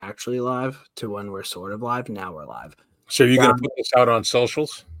actually live to when we're sort of live. Now we're live. So you're going to put this out on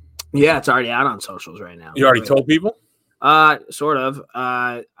socials? Yeah, it's already out on socials right now. You already told people? Sort of.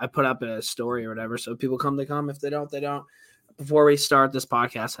 I put up a story or whatever, so people come, they come. If they don't, they don't. Before we start this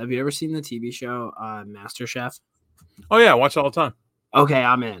podcast, have you ever seen the TV show MasterChef? Oh, yeah, I watch it all the time. Okay,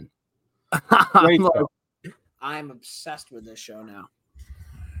 I'm in. I'm obsessed with this show now.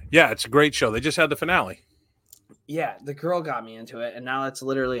 Yeah, it's a great show. They just had the finale. Yeah, the girl got me into it, and now that's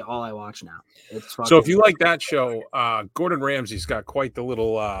literally all I watch now. So if you like that show, Gordon Ramsay's got quite the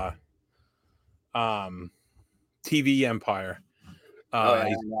little TV empire.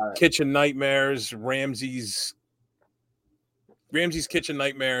 Kitchen Nightmares, Ramsay's Kitchen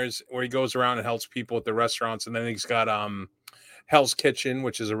Nightmares, where he goes around and helps people at the restaurants, and then he's got Hell's Kitchen,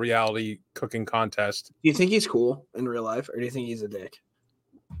 which is a reality cooking contest. Do you think he's cool in real life, or do you think he's a dick?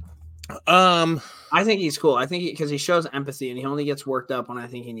 I think he's cool. I think because he shows empathy, and he only gets worked up when I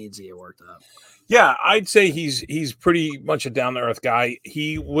think he needs to get worked up. Yeah, I'd say he's pretty much a down to earth guy.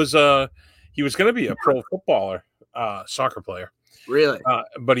 He was going to be a pro footballer, soccer player. Really?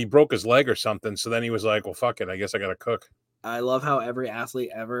 But he broke his leg or something. So then he was like, "Well, fuck it. I guess I got to cook." I love how every athlete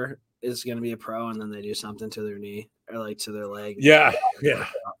ever is going to be a pro, and then they do something to their knee or like to their leg. Yeah.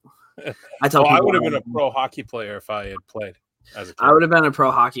 I would have been a pro hockey player if I had played as a kid. I would have been a pro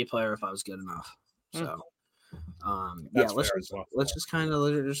hockey player if I was good enough. So, let's just kind of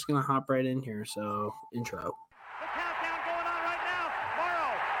we're just gonna hop right in here. So, intro. The countdown going on right now.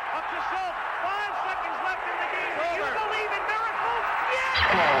 Morrow up to Schultz. 5 seconds left in the game. Do you believe in miracles?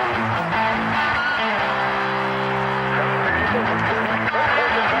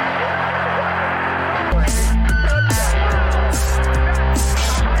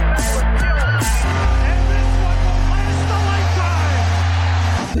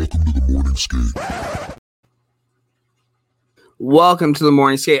 Welcome to the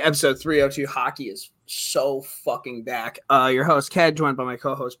Morning Skate, episode 302. Hockey is so fucking back. Your host, Ked, joined by my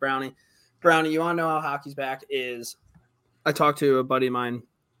co-host, Brownie. Brownie, you want to know how hockey's back is I talked to a buddy of mine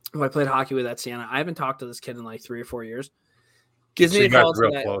who I played hockey with at Siena. I haven't talked to this kid in like 3 or 4 years. Gives me a call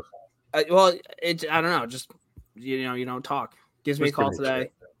today. I don't know. Just, you don't talk. Gives me a call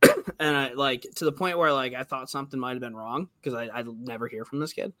today. And I to the point where I thought something might have been wrong because I never hear from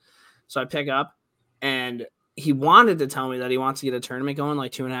this kid. So I pick up and he wanted to tell me that he wants to get a tournament going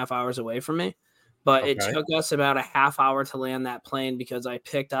 2.5 hours away from me. But It took us about a half hour to land that plane because I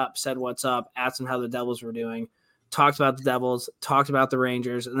picked up, said what's up, asked him how the Devils were doing, talked about the Devils, talked about the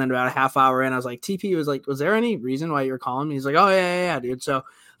Rangers. And then about a half hour in, I was like, TP was like, was there any reason why you were calling me? He's like, oh, yeah, dude. So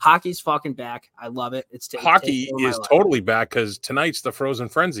hockey's fucking back. I love it. Hockey is totally back because tonight's the Frozen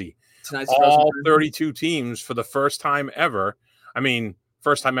Frenzy. All 32 teams for the first time ever. I mean,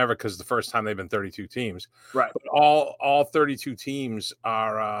 first time ever because the first time they've been 32 teams. Right. But all 32 teams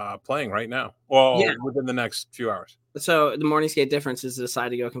are playing right now. Well, within the next few hours. So the Morning Skate difference is to decide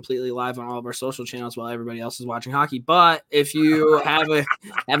to go completely live on all of our social channels while everybody else is watching hockey. But if you have a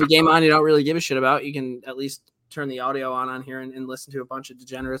game on you don't really give a shit about, you can at least turn the audio on here and listen to a bunch of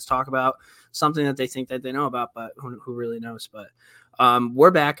degenerates talk about something that they think that they know about, but who really knows. But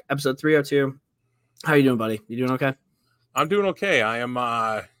we're back, episode 302. How you doing, buddy? You doing okay? I'm doing okay. I am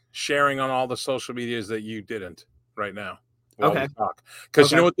sharing on all the social medias that you didn't right now. Okay.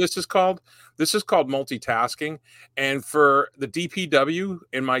 Because you know what this is called? This is called multitasking. And for the DPW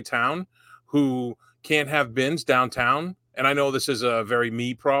in my town who can't have bins downtown, and I know this is a very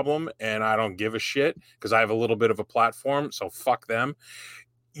me problem, and I don't give a shit because I have a little bit of a platform, so fuck them.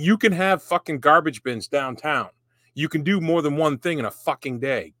 You can have fucking garbage bins downtown. You can do more than one thing in a fucking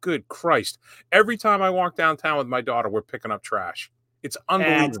day. Good Christ. Every time I walk downtown with my daughter, we're picking up trash. It's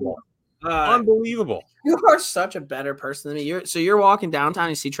unbelievable. Unbelievable. You are such a better person than me. You're walking downtown,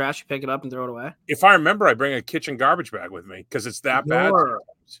 you see trash, you pick it up and throw it away? If I remember, I bring a kitchen garbage bag with me because it's that bad.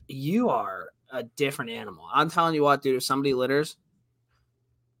 You are a different animal. I'm telling you what, dude, if somebody litters,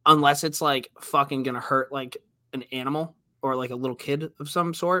 unless it's fucking going to hurt an animal or a little kid of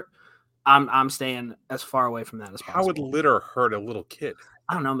some sort, I'm staying as far away from that as possible. How would litter hurt a little kid?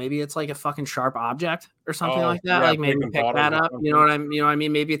 I don't know. Maybe it's a fucking sharp object or something like that. Yeah, maybe pick that up. You know what I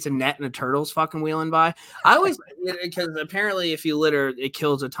mean? Maybe it's a net and a turtle's fucking wheeling by. I always because apparently if you litter, it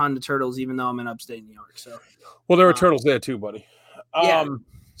kills a ton of turtles. Even though I'm in upstate New York, so well, there are turtles there too, buddy.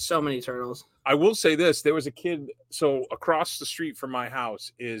 So many turtles. I will say this: there was a kid. So across the street from my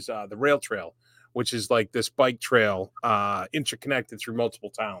house is the rail trail, which is this bike trail interconnected through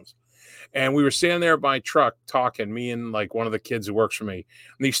multiple towns. And we were standing there by truck talking, me and one of the kids who works for me.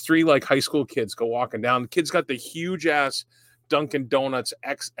 And these 3 high school kids go walking down. The kid's got the huge ass Dunkin' Donuts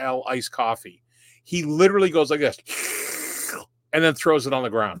XL iced coffee. He literally goes like this and then throws it on the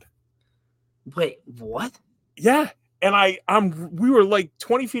ground. Wait, what? Yeah. And we were like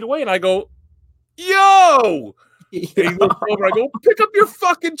 20 feet away, and I go, yo! And he looks over, I go, pick up your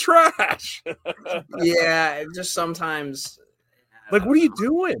fucking trash. Yeah, just sometimes. Like, what are you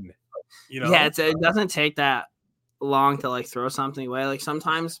doing? You know? Yeah, it doesn't take that long to like throw something away. Like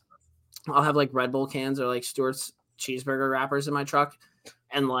sometimes I'll have like Red Bull cans or like Stewart's cheeseburger wrappers in my truck,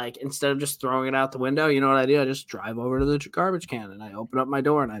 and like instead of just throwing it out the window, you know what I do? I just drive over to the garbage can and I open up my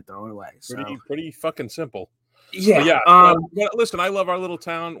door and I throw it away. So Pretty fucking simple. yeah, but yeah. Listen, I love our little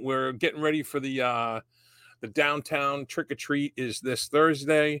town. We're getting ready for the downtown trick or treat is this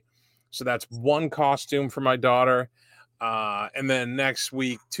Thursday, so that's one costume for my daughter. And then next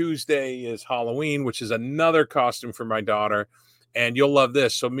week, Tuesday, is Halloween, which is another costume for my daughter. And you'll love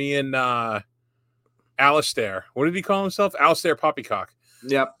this. So me and Alistair, what did he call himself? Alistair Poppycock.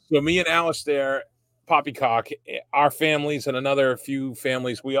 Yep. So me and Alistair Poppycock, our families and another few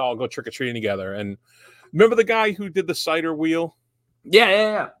families, we all go trick-or-treating together. And remember the guy who did the cider wheel?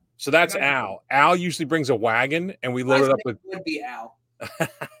 Yeah. So that's Al. Al usually brings a wagon, and we load it up with. Would be Al.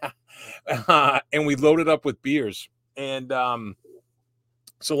 And we load it up with beers. And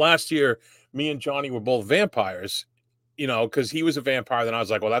so last year, me and Johnny were both vampires, you know, because he was a vampire. Then I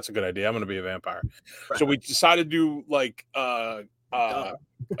was like, well, that's a good idea. I'm going to be a vampire. Right. So we decided to do like a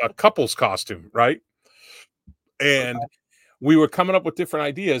couple's costume, right? And we were coming up with different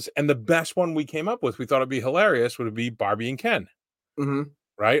ideas. And the best one we came up with, we thought it'd be hilarious, would be Barbie and Ken. Mm-hmm.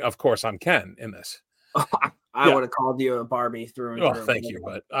 Right? Of course, I'm Ken in this. I would have called you a Barbie through and through. Thank you,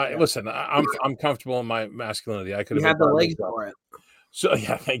 but listen, I'm comfortable in my masculinity. I could have the legs for it. So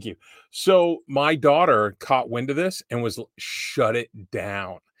yeah, thank you. So my daughter caught wind of this and was shut it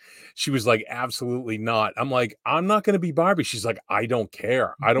down. She was like, absolutely not. I'm like, I'm not going to be Barbie. She's like, I don't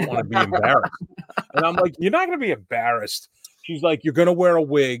care. I don't want to be embarrassed. And I'm like, you're not going to be embarrassed. She's like, you're going to wear a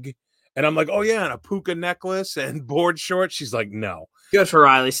wig. And I'm like, oh yeah, and a puka necklace and board shorts. She's like, no. Good for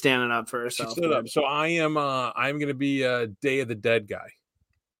Riley standing up for herself. She stood up. So I'm going to be a Day of the Dead guy.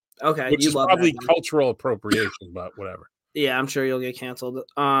 Okay, which is probably cultural appropriation, but whatever. Yeah, I'm sure you'll get canceled.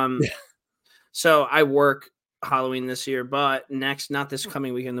 So I work Halloween this year, but not this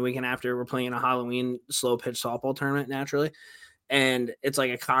coming weekend, the weekend after, we're playing a Halloween slow pitch softball tournament naturally. And it's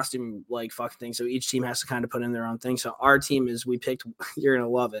like a costume like fucking thing. So each team has to kind of put in their own thing. So our team we picked, you're going to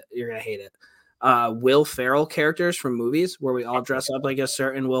love it. You're going to hate it. Will Ferrell characters from movies where we all dress up like a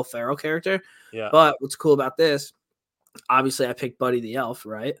certain Will Ferrell character. Yeah. But what's cool about this, obviously I picked Buddy the Elf,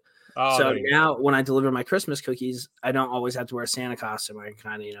 right? Oh, so now when I deliver my Christmas cookies, I don't always have to wear a Santa costume. I can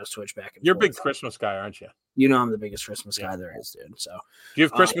kind of, switch back and You're forth. a big Christmas guy, aren't you? You know I'm the biggest Christmas guy there is, dude. So do you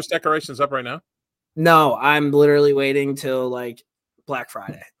have Christmas decorations up right now? No, I'm literally waiting till like Black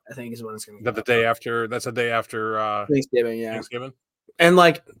Friday, I think is when it's going to be. That's the day after Thanksgiving, yeah. Thanksgiving. And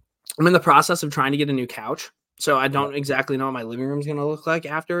like I'm in the process of trying to get a new couch. So I don't exactly know what my living room is going to look like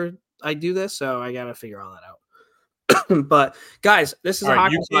after I do this. So I got to figure all that out. But guys, this is a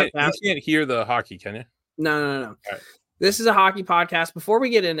hockey podcast. You can't hear the hockey, can you? No. Right. This is a hockey podcast. Before we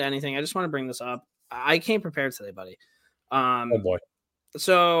get into anything, I just want to bring this up. I came prepared today, buddy. Oh boy.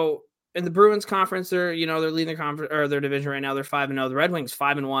 So in the Bruins conference, they're leading their conference or their division right now. They're 5-0. The Red Wings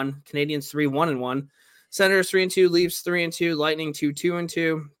 5-1. Canadians 3-1-1. Senators 3-2. Leafs 3-2. Lightning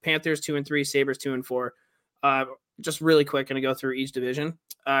 2-2-2. Panthers 2-3. Sabres 2-4. Just really quick, going to go through each division.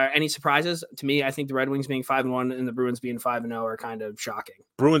 Any surprises? To me, I think the Red Wings being 5-1 and the Bruins being 5-0 are kind of shocking.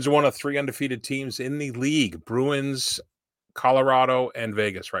 Bruins are one of 3 undefeated teams in the league. Bruins, Colorado, and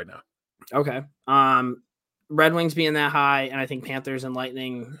Vegas right now. Okay. Red Wings being that high, and I think Panthers and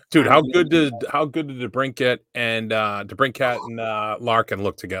Lightning. Dude, how good did DeBrincat and Larkin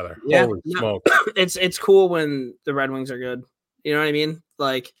look together? Yeah, holy smoke! It's cool when the Red Wings are good. You know what I mean?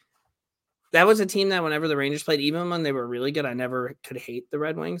 Like that was a team that whenever the Rangers played, even when they were really good, I never could hate the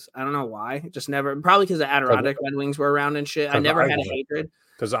Red Wings. I don't know why. Just never. Probably because the Adirondack Red Wings were around and shit. I never had a hatred.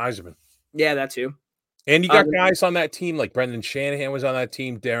 Because of Yzerman. Yeah, that too. And you got guys on that team like Brendan Shanahan was on that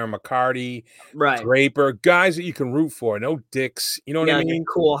team, Darren McCarty, right? Draper, guys that you can root for. No dicks, you know what I mean?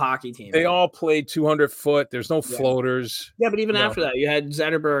 Cool hockey team. They all played 200 foot. There's no floaters. Yeah, but even after that, you had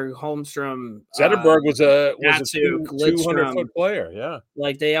Zetterberg, Holmstrom. Zetterberg was a 200 foot player. Yeah,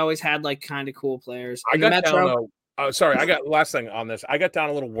 like they always had like kind of cool players. I got down. I got last thing on this. I got down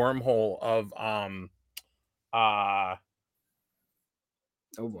a little wormhole of Oh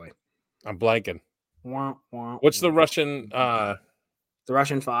boy, I'm blanking. What's the Russian? The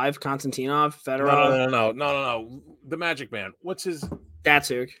Russian 5, Konstantinov, Fedorov. No. The Magic Man. What's his?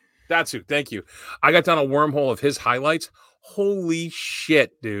 Datsuk. Datsu, thank you. I got down a wormhole of his highlights. Holy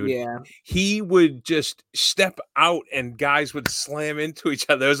shit, dude. Yeah. He would just step out and guys would slam into each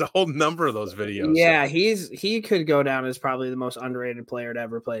other. There's a whole number of those videos. Yeah, he could go down as probably the most underrated player to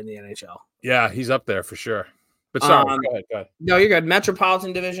ever play in the NHL. Yeah, he's up there for sure. But sorry, go ahead. No, you're good.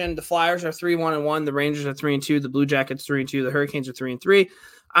 Metropolitan Division, the Flyers are 3-1-1, the Rangers are 3-2, the Blue Jackets 3-2, the Hurricanes are 3-3.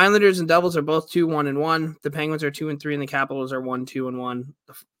 Islanders and Devils are both 2-1-1. The Penguins are 2-3, and the Capitals are 1-2-1.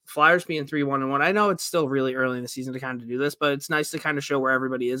 The Flyers being 3-1-1. I know it's still really early in the season to kind of do this, but it's nice to kind of show where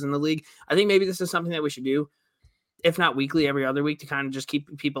everybody is in the league. I think maybe this is something that we should do, if not weekly, every other week, to kind of just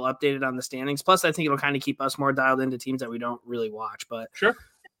keep people updated on the standings. Plus, I think it'll kind of keep us more dialed into teams that we don't really watch. But sure.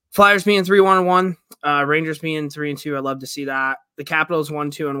 Flyers being 3-1-1, Rangers being 3-2. I love to see that. The Capitals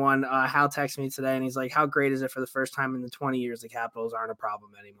 1-2-1. Hal texted me today, and he's like, "How great is it for the first time in the 20 years the Capitals aren't a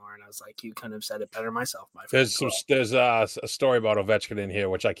problem anymore?" And I was like, "You couldn't have said it better myself, my friend." There's a story about Ovechkin in here,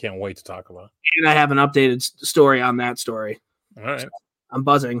 which I can't wait to talk about. And I have an updated story on that story. All right, so I'm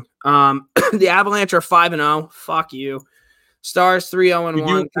buzzing. The Avalanche are 5-0. Fuck you. Stars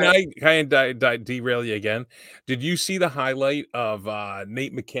 3-0-1. Can I derail you again? Did you see the highlight of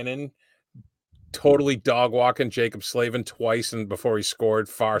Nate McKinnon totally dog walking Jacob Slavin twice and before he scored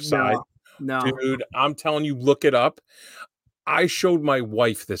far side? No, dude, I'm telling you, look it up. I showed my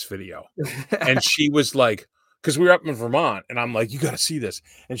wife this video, and she was like, because we were up in Vermont, and I'm like, you got to see this,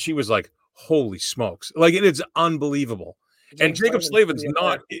 and she was like, holy smokes, like it is unbelievable. And Jacob Slavin's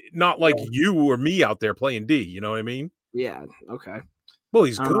not like you or me out there playing D. You know what I mean? Yeah. Okay. Well,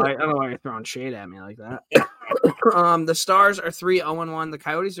 he's good. I don't know why you're throwing shade at me like that. The Stars are 3-0-1. The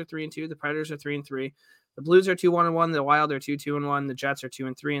Coyotes are 3-2. The Predators are 3-3. The Blues are 2-1-1. The Wild are 2-2-1. The Jets are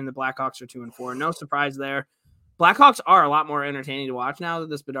 2-3, and the Blackhawks are 2-4. No surprise there. Blackhawks are a lot more entertaining to watch now that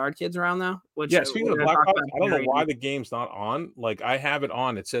this Bedard kid's around now. Speaking of Blackhawks, I don't know why the game's not on. Like, I have it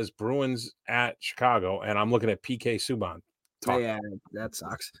on. It says Bruins at Chicago, and I'm looking at PK Subban. Yeah, that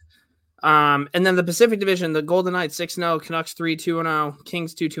sucks. And then the Pacific Division, the Golden Knights 6-0, Canucks 3-2-0,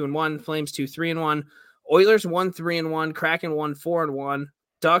 Kings 2-2-1, Flames 2-3-1, Oilers 1-3-1, Kraken 1-4-1,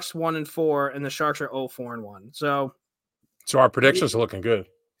 Ducks 1-4, and the Sharks are 0-4-1. So our predictions are looking good.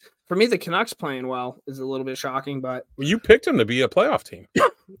 For me, the Canucks playing well is a little bit shocking, but you picked them to be a playoff team.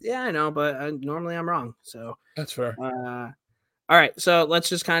 Yeah, I know, but normally I'm wrong. So that's fair. All right, so let's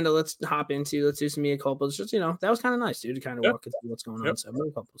do some mea culpas. Just, that was kind of nice, dude, to kind of walk into what's going on. So mea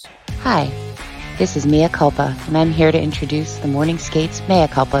culpas. Hi, this is Mea Culpa, and I'm here to introduce the Morning Skates Mea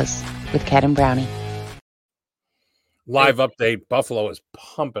Culpas with Kat and Brownie. Live update: Buffalo is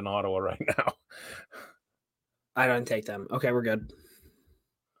pumping Ottawa right now. I don't take them. Okay, we're good.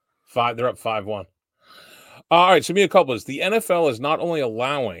 They're up 5-1. All right, so mea culpas. The NFL is not only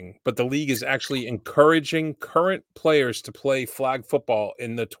allowing, but the league is actually encouraging current players to play flag football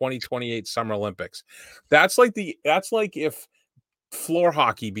in the 2028 Summer Olympics. That's like if floor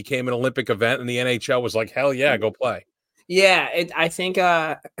hockey became an Olympic event and the NHL was like, hell yeah, go play. Yeah, I think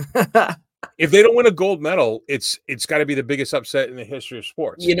if they don't win a gold medal, it's got to be the biggest upset in the history of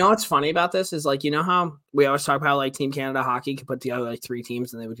sports. You know what's funny about this is, like, how we always talk about, like, Team Canada hockey could put together like 3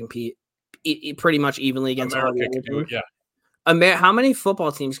 teams and they would compete pretty much evenly against America. How many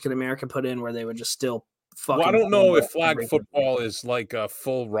football teams could America put in where they would just still fucking? Well, I don't know if flag football is like a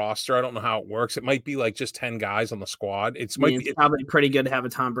full roster. I don't know how it works. It might be like just 10 guys on the squad. It's probably pretty good to have a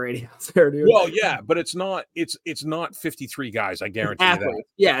Tom Brady out there, dude. Well, yeah, but it's not 53 guys. I guarantee you that.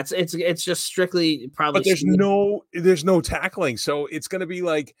 Yeah, it's just strictly probably. But there's no tackling, so it's going to be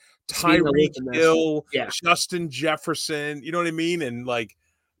like Tyreek Hill, Justin Jefferson. You know what I mean? And like,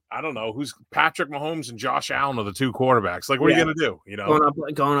 I don't know who's Patrick Mahomes and Josh Allen are the 2 quarterbacks. Like, what are you going to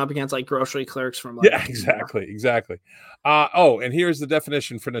do? Going up against like grocery clerks from. Exactly. And here's the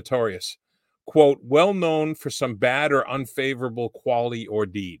definition for notorious. Quote, well known for some bad or unfavorable quality or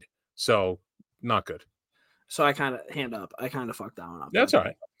deed. So not good. So I kind of fucked that one up. That's all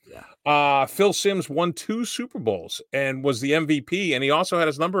right. Yeah. Phil Simms won 2 Super Bowls and was the MVP, and he also had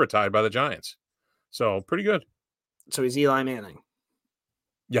his number retired by the Giants. So pretty good. So he's Eli Manning.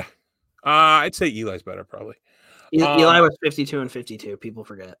 Yeah. I'd say Eli's better, probably. Eli was 52 and 52. People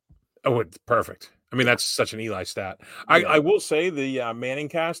forget. Oh, perfect. I mean, that's such an Eli stat. I will say the Manning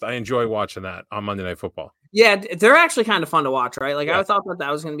cast, I enjoy watching that on Monday Night Football. Yeah, they're actually kind of fun to watch, right? Like, I thought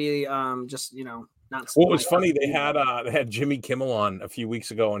that was going to be just, not. What was funny, they had Jimmy Kimmel on a few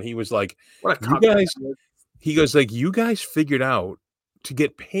weeks ago, and he was like, "What a he goes like, you guys figured out to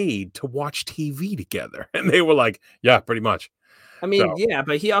get paid to watch TV together," and they were like, "Yeah, pretty much." I mean, yeah,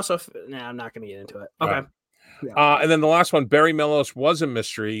 but he also. I'm not going to get into it. Okay. Right. Yeah. And then the last one, Barry Melrose was a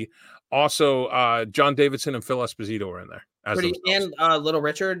mystery. Also, John Davidson and Phil Esposito were in there. as Pretty themselves. and Little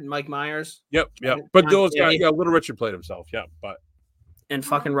Richard, Mike Myers, Yep. But those Yeah, guys, Little Richard played himself. Yeah, but and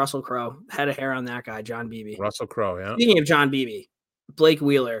fucking Russell Crowe. Head of hair on that guy, John Beebe. Russell Crowe. Yeah. Speaking of John Beebe, Blake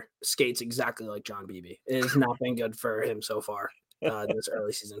Wheeler skates exactly like John Beebe. It has not been good for him so far this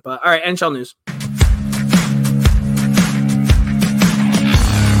early season. But all right, NHL news.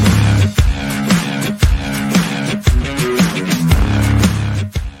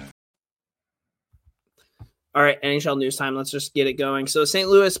 All right, NHL news time. Let's just get it going. So St.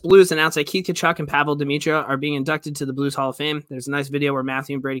 Louis Blues announced that Keith Tkachuk and Pavel Demitra are being inducted to the Blues Hall of Fame. There's a nice video where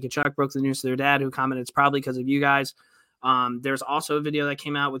Matthew and Brady Tkachuk broke the news to their dad, who commented, "It's probably because of you guys." There's also a video that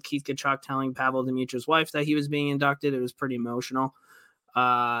came out with Keith Tkachuk telling Pavel Demitra's wife that he was being inducted. It was pretty emotional.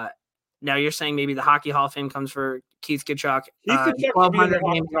 Now you're saying maybe the Hockey Hall of Fame comes for Keith Tkachuk. Keith Tkachuk should be in the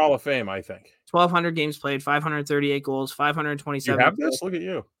Hockey Hall of Fame, I think. 1,200 games played, 538 goals, 527. You have this? Look at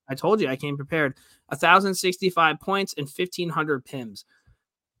you. I told you I came prepared. 1,065 points and 1,500 PIMs.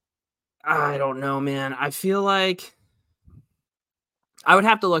 I don't know, man. I feel like I would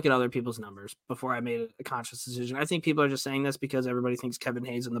have to look at other people's numbers before I made a conscious decision. I think people are just saying this because everybody thinks Kevin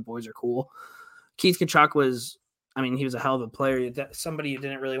Hayes and the boys are cool. Keith Tkachuk was, he was a hell of a player. Somebody you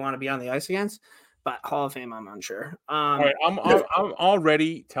didn't really want to be on the ice against, but Hall of Fame, I'm unsure. All right, I'm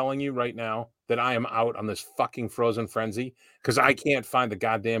already telling you right now that I am out on this fucking Frozen Frenzy because I can't find the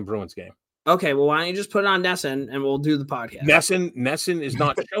goddamn Bruins game. Okay, well, why don't you just put it on Nesson and we'll do the podcast. Nesson is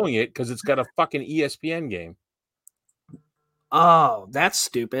not showing it because it's got a fucking ESPN game. Oh, that's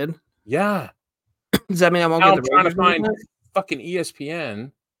stupid. Yeah. Does that mean I won't now get the I'm Rangers trying to game find tonight? fucking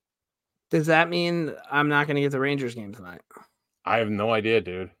ESPN. Does that mean I'm not going to get the Rangers game tonight? I have no idea,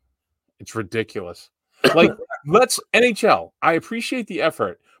 dude. It's ridiculous. Like, let's NHL. I appreciate the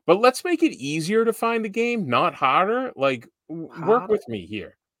effort, but let's make it easier to find the game, not harder. Like, work with me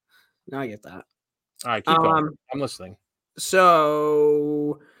here. No, I get that. All right, keep going. I'm listening.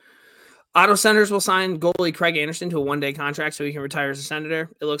 So, Ottawa Senators will sign goalie Craig Anderson to a one-day contract so he can retire as a Senator.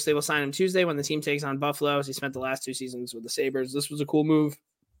 It looks they will sign him Tuesday when the team takes on Buffalo, as he spent the last 2 seasons with the Sabres. This was a cool move.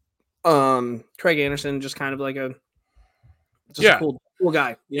 Craig Anderson, just kind of like a cool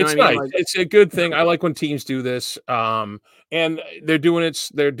guy. You know it's what I mean? nice. Like, It's a good thing. I like when teams do this. And they're doing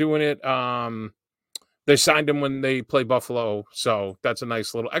it. They signed him when they play Buffalo, so that's a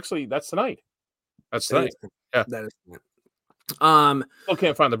nice little. Actually, that's tonight. That's tonight. Yeah, that is tonight. Still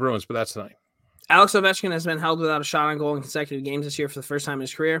can't find the Bruins, but that's tonight. Alex Ovechkin has been held without a shot on goal in consecutive games this year for the first time in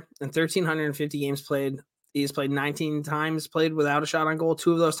his career. In 1,350 games played, he's played 19 times played without a shot on goal.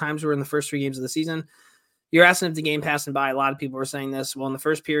 2 of those times were in the first 3 games of the season. You're asking if the game passed him by. A lot of people were saying this. Well, in the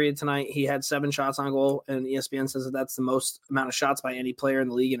first period tonight, he had 7 shots on goal, and ESPN says that that's the most amount of shots by any player in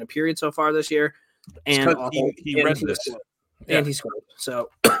the league in a period so far this year. And he read this. And he scored. So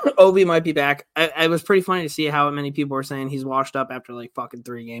Ovi might be back. It was pretty funny to see how many people were saying he's washed up after like fucking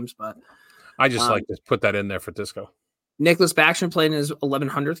 3 games. But I just like to put that in there for Disco. Nicholas Backstrom played in his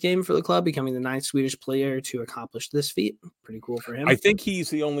 1100th game for the club, becoming the 9th Swedish player to accomplish this feat. Pretty cool for him. I think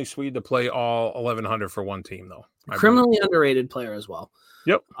he's the only Swede to play all 1100 for one team, though. Criminally underrated player as well.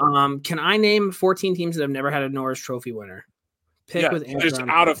 Yep. Can I name 14 teams that have never had a Norris Trophy winner? There's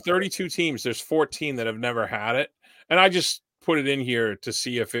out of 32 teams, there's 14 that have never had it, and I just put it in here to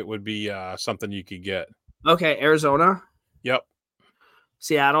see if it would be something you could get. Okay, Arizona. Yep.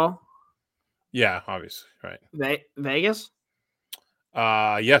 Seattle. Yeah, obviously, right. Vegas.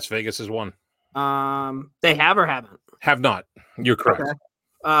 Yes, Vegas is one. They have or haven't? Have not. You're correct.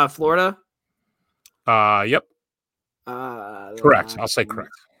 Okay. Florida. Yep. Correct. I'll say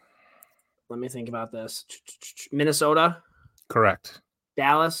correct. Let me think about this. Minnesota. Correct.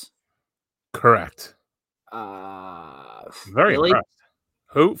 Dallas. Correct. Very Philly? impressed.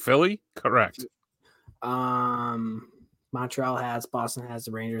 Who? Philly? Correct. Montreal has, Boston has,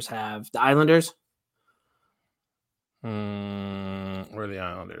 the Rangers have, the Islanders. Where are the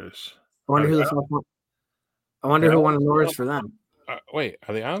Islanders? I wonder who the fuck won. I wonder who won the Norris for them. Wait,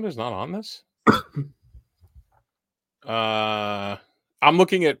 are the Islanders not on this? I'm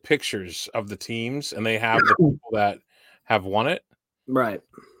looking at pictures of the teams, and they have the people that have won it. Right.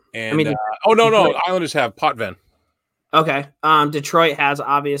 And no, Islanders have Potvin. Okay. Detroit has,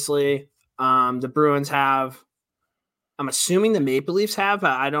 obviously. The Bruins have. I'm assuming the Maple Leafs have,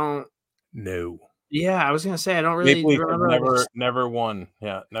 but I don't. No. Yeah, I was gonna say I don't really remember. Never won.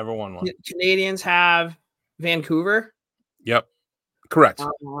 Yeah, never won one. Canadians have Vancouver. Yep. Correct.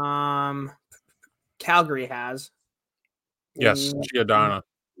 Calgary has. Yes, Giordano.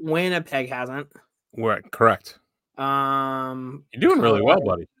 Winnipeg hasn't. We're correct. You're doing really well,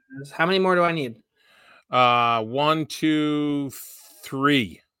 buddy. How many more do I need? 1, 2,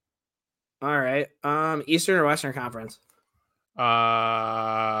 3. All right. Eastern or Western Conference? 2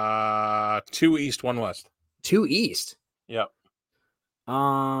 East, 1 West. 2 East. Yep.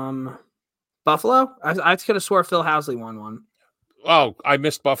 Buffalo. I could have swore Phil Housley won one. Oh, I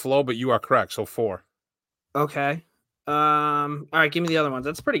missed Buffalo, but you are correct. So 4. Okay. All right, give me the other ones.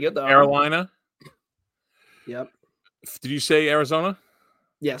 That's pretty good though. Carolina. Yep. Did you say Arizona?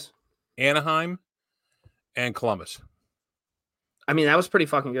 Yes. Anaheim and Columbus. I mean, that was pretty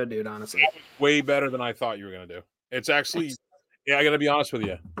fucking good, dude, honestly. Way better than I thought you were going to do. It's actually, yeah, I got to be honest with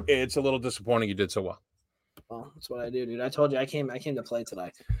you. It's a little disappointing you did so well. Well, that's what I do, dude. I told you I came to play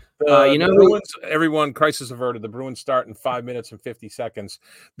today. You know, Bruins, everyone, crisis averted. The Bruins start in 5 minutes and 50 seconds.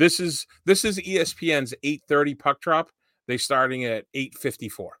 This is ESPN's 8:30 puck drop. They starting at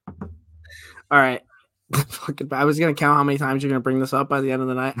 8:54. All right. I was gonna count how many times you're gonna bring this up by the end of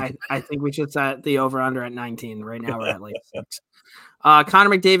the night. I think we should set the over under at 19. Right now we're at like 6. Connor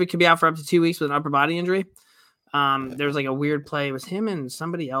McDavid could be out for up to 2 weeks with an upper body injury. There's like a weird play. It was him and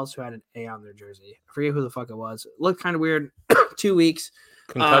somebody else who had an A on their jersey. I forget who the fuck it was. It looked kind of weird. 2 weeks.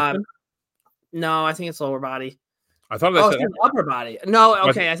 Concussion? No, I think it's lower body. I thought that said upper body. No,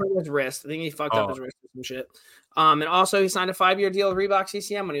 okay. I think it was wrist. I think he fucked up his wrist or some shit. And also he signed a 5-year deal with Reebok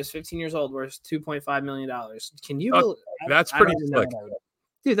CCM when he was 15 years old, worth $2.5 million. Can you believe that's pretty slick.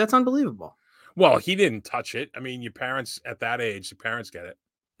 Dude, that's unbelievable. Well, he didn't touch it. I mean, your parents at that age, your parents get it.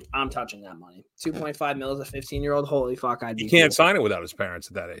 I'm touching that money. 2.5 mil as a 15-year-old. Holy fuck, You can't sign it without his parents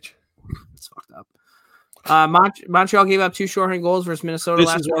at that age. It's fucked up. Montreal gave up 2 shorthanded goals versus Minnesota.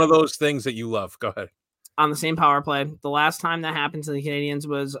 This is one of those things that you love. Go ahead. On the same power play. The last time that happened to the Canadians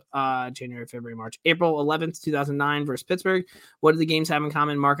was January, February, March. April 11th, 2009 versus Pittsburgh. What did the games have in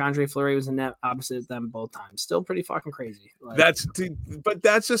common? Marc-Andre Fleury was in net opposite them both times. Still pretty fucking crazy. But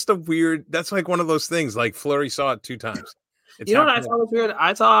that's just a weird, that's like one of those things. Like Fleury saw it 2 times. You know what I thought was weird?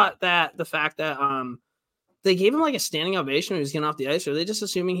 I thought that the fact that they gave him like a standing ovation when he was getting off the ice. Are they just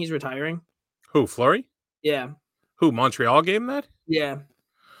assuming he's retiring? Who, Fleury? Yeah. Who, Montreal gave him that? Yeah.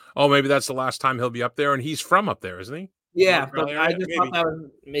 Oh, maybe that's the last time he'll be up there, and he's from up there, isn't he? Yeah, but I just thought that was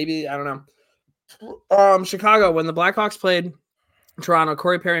maybe, I don't know. Chicago, when the Blackhawks played Toronto,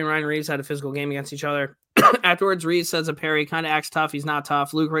 Corey Perry and Ryan Reeves had a physical game against each other. Afterwards, Reeves says that Perry kind of acts tough. He's not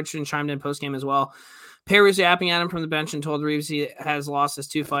tough. Luke Richardson chimed in post-game as well. Perry was yapping at him from the bench and told Reeves he has lost his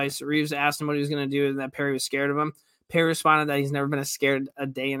 2 fights. Reeves asked him what he was going to do and that Perry was scared of him. Perry responded that he's never been as scared a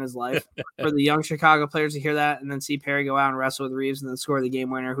day in his life. For the young Chicago players to hear that and then see Perry go out and wrestle with Reeves and then score the game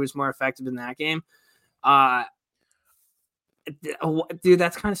winner, who's more effective in that game. Dude,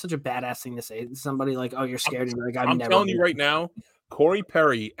 that's kind of such a badass thing to say. Somebody like, oh, you're scared. And you're like, I'm telling you right now, Corey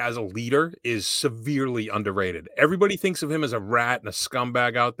Perry as a leader is severely underrated. Everybody thinks of him as a rat and a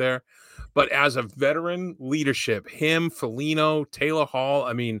scumbag out there. But as a veteran leadership, him, Foligno, Taylor Hall,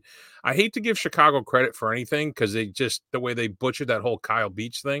 I mean, I hate to give Chicago credit for anything because they just the way they butchered that whole Kyle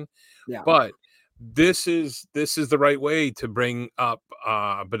Beach thing. Yeah. But this is the right way to bring up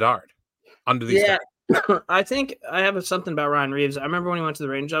Bedard under these guys. I think I have something about Ryan Reeves. I remember when he went to the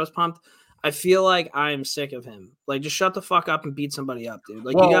Rangers, I was pumped. I feel like I'm sick of him. Like, just shut the fuck up and beat somebody up, dude.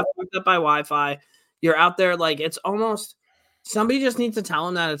 Like, you got fucked up by Wi-Fi. You're out there, like, it's almost somebody just needs to tell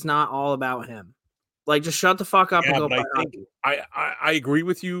him that it's not all about him. Like, just shut the fuck up and go play hockey. I agree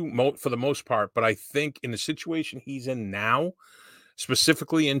with you for the most part, but I think in the situation he's in now,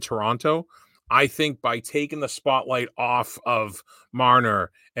 specifically in Toronto, I think by taking the spotlight off of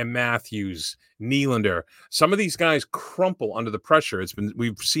Marner and Matthews, Nylander, some of these guys crumple under the pressure.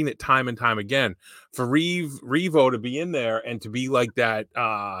 We've seen it time and time again. For Revo to be in there and to be like that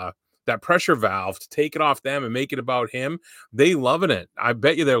pressure valve, to take it off them and make it about him, they loving it. I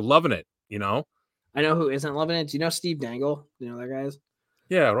bet you they're loving it, you know? I know who isn't loving it. Do you know Steve Dangle? Do you know that guy?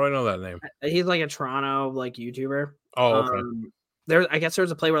 Yeah, I know that name. He's like a Toronto YouTuber. Oh, okay. I guess there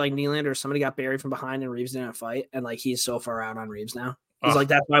was a play where like Nylander or somebody got buried from behind and Reeves didn't fight, and like he's so far out on Reeves now. He's like,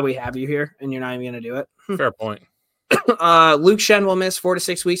 that's why we have you here, and you're not even going to do it. Fair point. Luke Schenn will miss 4 to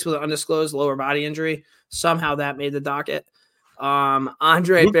 6 weeks with an undisclosed lower body injury. Somehow that made the docket.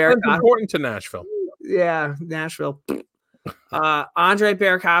 Andre Burakovsky, important to Nashville. Yeah, Nashville. Andre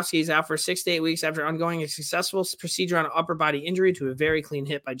Burakovsky is out for 6 to 8 weeks after undergoing a successful procedure on an upper body injury to a very clean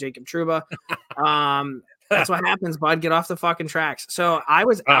hit by Jacob Trouba. That's what happens, bud. Get off the fucking tracks. So I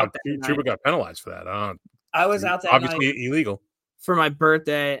was out there. Trouba got penalized for that. I was out there. Obviously illegal. For my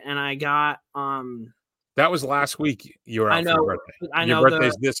birthday, and I got that was last week. You were out for your birthday. I know. Your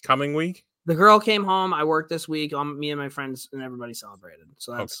birthday's this coming week. The girl came home. I worked this week. Me and my friends and everybody celebrated.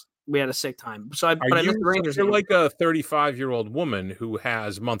 So we had a sick time. So I missed the Rangers. You're like a 35-year-old woman who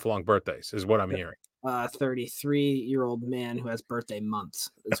has month-long birthdays, is what I'm hearing. 33-year-old man who has birthday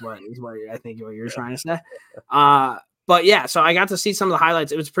months is what I think what you're trying to say. But But yeah, so I got to see some of the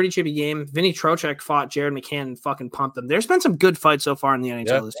highlights. It was a pretty chippy game. Vinny Trocheck fought Jared McCann and fucking pumped him. There's been some good fights so far in the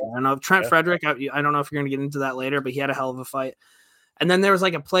NHL this year. I know Trent Frederick, I don't know if you're going to get into that later, but he had a hell of a fight. And then there was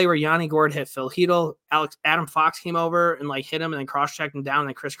like a play where Yanni Gord hit Phil Hedl. Adam Fox came over and like hit him and then cross-checked him down. And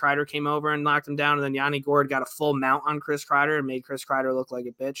then Chris Kreider came over and knocked him down. And then Yanni Gord got a full mount on Chris Kreider and made Chris Kreider look like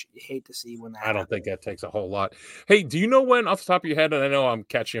a bitch. You hate to see when that I don't think that takes a whole lot. Hey, do you know when, off the top of your head, and I know I'm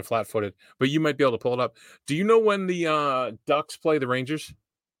catching you flat-footed, but you might be able to pull it up. Do you know when the Ducks play the Rangers?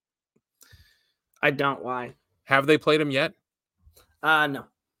 I don't. Why? Have they played them yet? No.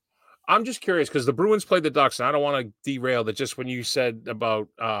 I'm just curious because the Bruins played the Ducks, and I don't want to derail that. Just when you said about,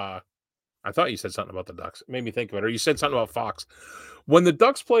 I thought you said something about the Ducks. It made me think of it. Or you said something about Fox. When the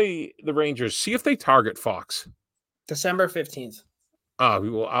Ducks play the Rangers, see if they target Fox. December 15th.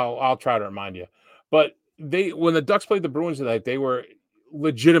 I'll try to remind you. But when the Ducks played the Bruins tonight, they were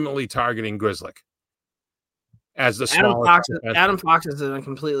legitimately targeting Grzelcyk as the smallest. Adam Fox is in a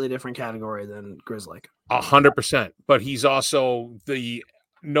completely different category than Grzelcyk. 100%. But he's also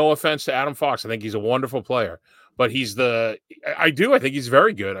no offense to Adam Fox. I think he's a wonderful player. But I think he's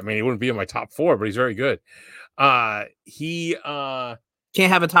very good. I mean, he wouldn't be in my top 4, but he's very good. He can't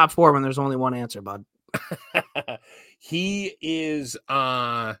have a top 4 when there's only one answer, bud. He is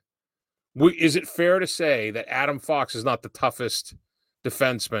it fair to say that Adam Fox is not the toughest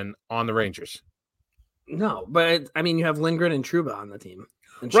defenseman on the Rangers? No, but I mean, you have Lindgren and Trouba on the team.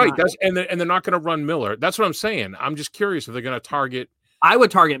 Right. And they're not going to run Miller. That's what I'm saying. I'm just curious if they're going to target. I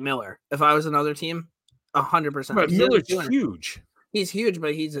would target Miller if I was another team. 100%. But Miller's huge. He's huge,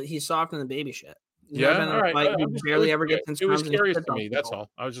 but he's soft in the baby shit. All right. He barely ever gets into. It was curious to me. That's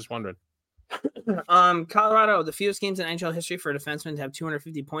all. I was just wondering. Colorado, the fewest games in NHL history for a defenseman to have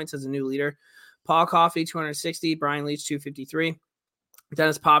 250 points as a new leader. Paul Coffey, 260. Brian Leetch, 253.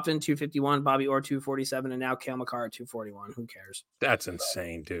 Dennis Potvin, 251. Bobby Orr, 247. And now Cale Makar, 241. Who cares? That's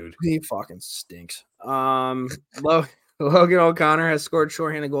insane, dude. He fucking stinks. Logan O'Connor has scored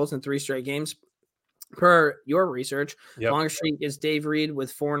shorthanded goals in 3 straight games. Per your research, longest streak is Dave Reed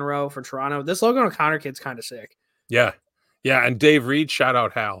with 4 in a row for Toronto. This Logan O'Connor kid's kind of sick. Yeah. Yeah, and Dave Reed, shout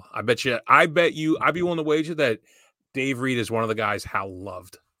out Hal. I'd be willing to wager that Dave Reed is one of the guys Hal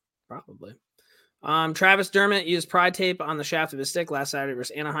loved. Probably. Travis Dermott used pride tape on the shaft of his stick last Saturday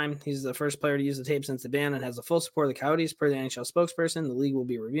versus Anaheim. He's the first player to use the tape since the ban and has the full support of the Coyotes. Per the NHL spokesperson, the league will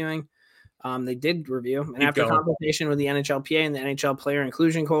be reviewing. They did review, and after consultation with the NHLPA and the NHL Player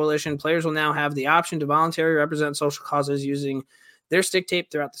Inclusion Coalition, players will now have the option to voluntarily represent social causes using their stick tape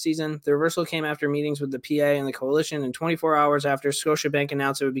throughout the season. The reversal came after meetings with the PA and the coalition, and 24 hours after Scotiabank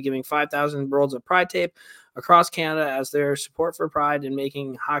announced it would be giving 5,000 rolls of pride tape across Canada as their support for pride and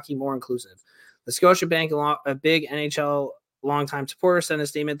making hockey more inclusive. The Scotiabank, a big NHL longtime supporter, sent a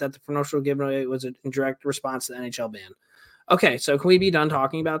statement that the promotional giveaway was in direct response to the NHL ban. Okay, so can we be done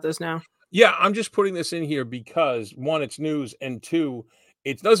talking about this now? Yeah, I'm just putting this in here because, 1, it's news, and 2,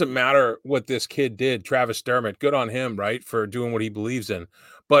 it doesn't matter what this kid did, Travis Dermott. Good on him, right, for doing what he believes in.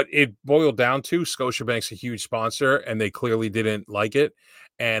 But it boiled down to Scotiabank's a huge sponsor, and they clearly didn't like it.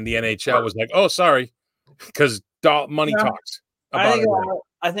 And the NHL was like, oh, sorry, because money talks. I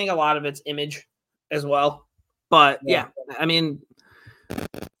think a lot of it's image as well. But, yeah, I mean,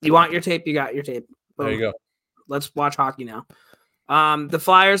 you want your tape, you got your tape. Boom. There you go. Let's watch hockey now. The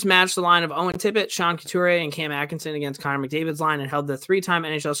Flyers matched the line of Owen Tippett, Sean Couturier, and Cam Atkinson against Connor McDavid's line and held the 3-time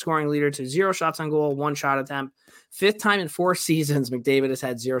NHL scoring leader to 0 shots on goal, 1 shot attempt. 5th time in 4 seasons, McDavid has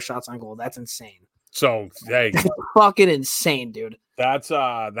had 0 shots on goal. That's insane. So, hey, fucking insane, dude. That's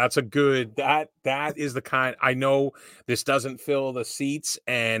a good, that is the kind. I know this doesn't fill the seats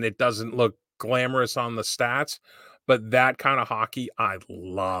and it doesn't look glamorous on the stats, but that kind of hockey I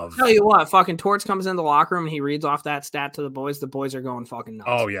love. Tell you what, fucking Torts comes in the locker room and he reads off that stat to the boys. The boys are going fucking nuts.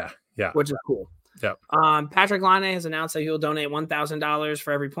 Oh yeah, which is cool. Yep. Patrick Laine has announced that he will donate $1,000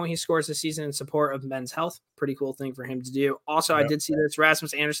 for every point he scores this season in support of men's health. Pretty cool thing for him to do. Also, I did see this.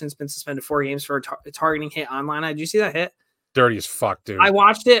 Rasmus Anderson's been suspended 4 games for a targeting hit online. Did you see that hit? Dirty as fuck, dude. I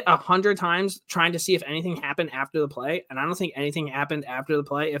watched it 100 times trying to see if anything happened after the play, and I don't think anything happened after the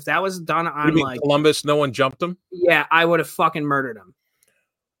play. If that was done on like Columbus, no one jumped him. Yeah, I would have fucking murdered him.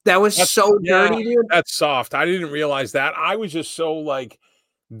 That's dirty, dude. That's soft. I didn't realize that. I was just so like,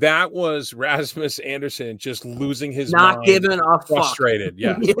 that was Rasmus Anderson just losing his mind. Not giving a fuck. Frustrated.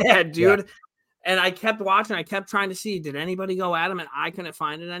 Yeah. Yeah, dude. Yeah. And I kept watching. I kept trying to see, did anybody go at him? And I couldn't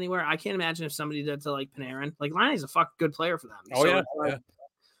find it anywhere. I can't imagine if somebody did to like Panarin. Like Laine's a fucking good player for them. Oh, so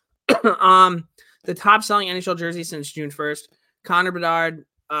yeah. The top selling NHL jersey since June 1st, Connor Bedard,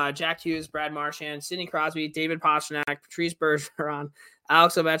 Jack Hughes, Brad Marchand, Sidney Crosby, David Pastrnak, Patrice Bergeron,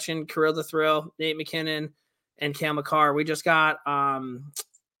 Alex Ovechkin, Kirill the Thrill, Nate McKinnon, and Cale Makar. We just got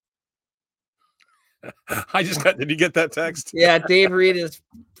Did you get that text? yeah, Dave Reed is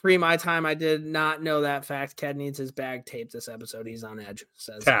pre my time. I did not know that fact. Ked needs his bag taped this episode. He's on edge.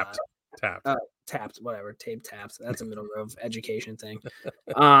 Says Tapped. tapped, whatever. Tape tapped. That's a middle grove education thing.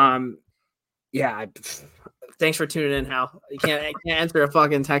 Yeah. Thanks for tuning in, Hal. I can't answer a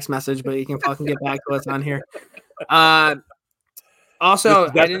fucking text message, but you can fucking get back to us on here. Also,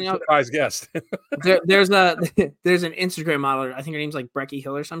 I didn't know. Surprise guest. there's an Instagram model. I think her name's like Brecky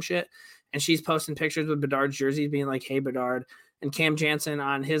Hill or some shit, and she's posting pictures with Bedard's jerseys, being like, "Hey, Bedard." And Cam Jansen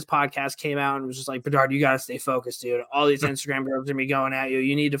on his podcast came out and was just like, "Bedard, you gotta stay focused, dude. All these Instagram girls are gonna be going at you.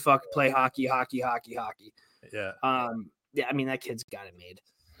 You need to fucking play hockey." Yeah. Yeah. I mean, that kid's got it made.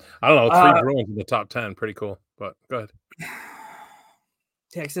 I don't know. 3 Bruins in the top 10. Pretty cool. But go ahead.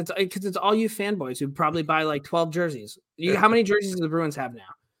 Yeah, because it's all you fanboys who probably buy like 12 jerseys. How many jerseys do the Bruins have now?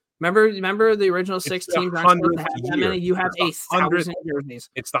 Remember the original 6 teams? You have 1,000 jerseys.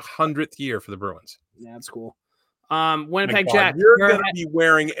 It's the 100th year for the Bruins. Yeah, that's cool. Winnipeg Jets. You're going to be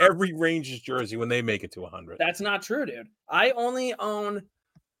wearing every Rangers jersey when they make it to 100. That's not true, dude. I only own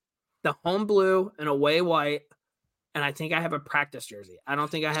the home blue and away white, and I think I have a practice jersey. I don't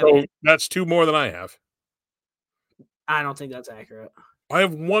think I have any. That's 2 more than I have. I don't think that's accurate. I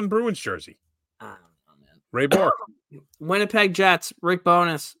have 1 Bruins jersey. I don't know, man. Ray Bork. Winnipeg Jets, Rick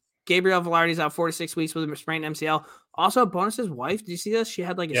Bowness. Gabriel Velarde's out 4 to 6 weeks with a sprained MCL. Also, Bowness's wife, did you see this? She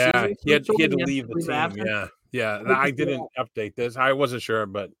had like a seizure. He had to leave the team. Yeah. I didn't update this. I wasn't sure,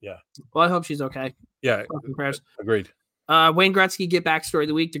 but yeah. Well, I hope she's okay. Yeah. Agreed. Wayne Gretzky Get Back Story of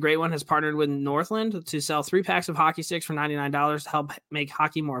the Week. The Great One has partnered with Northland to sell 3 packs of hockey sticks for $99 to help make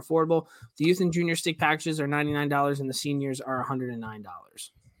hockey more affordable. The youth and junior stick packages are $99 and the seniors are $109.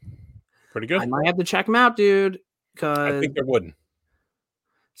 Pretty good. I might have to check them out, dude. I think they're wooden.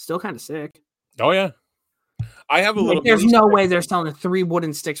 Still kind of sick. Oh, yeah. I have a little. There's no way they're selling 3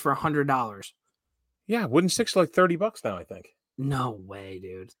 wooden sticks for $100. Yeah, wooden sticks are like $30 now, I think. No way,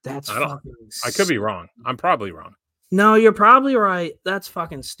 dude. That's I could be wrong. I'm probably wrong. No, you're probably right. That's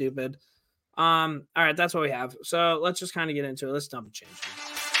fucking stupid. All right, that's what we have. So let's just kind of get into it. Let's dump and change.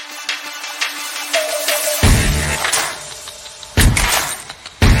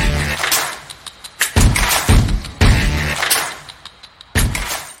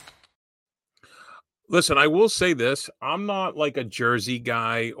 Listen, I will say this. I'm not like a jersey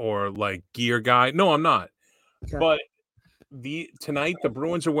guy or like gear guy. No, I'm not. Okay. But tonight the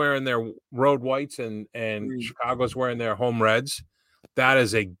Bruins are wearing their road whites and Chicago's wearing their home reds. That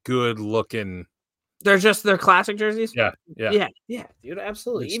is a good looking. They're just their classic jerseys. Yeah, dude,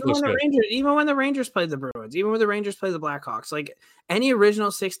 absolutely. Even when the Rangers played the Bruins, even when the Rangers play the Blackhawks, like any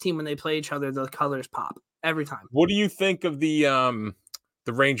original 6 team when they play each other, the colors pop every time. What do you think of the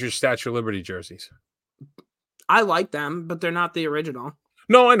Rangers Statue of Liberty jerseys? I like them, but they're not the original.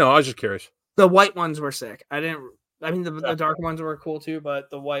 No, I know. I was just curious. The white ones were sick. The dark ones were cool too,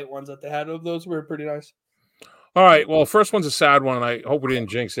 but the white ones that they had of those were pretty nice. All right. Well, first one's a sad one, and I hope we didn't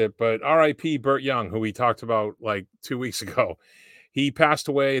jinx it, but R.I.P. Burt Young, who we talked about like 2 weeks ago. He passed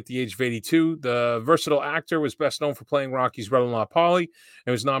away at the age of 82. The versatile actor was best known for playing Rocky's brother-in-law, Paulie,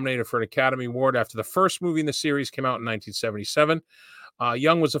 and was nominated for an Academy Award after the first movie in the series came out in 1977.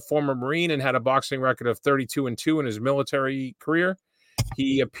 Young was a former Marine and had a boxing record of 32-2 in his military career.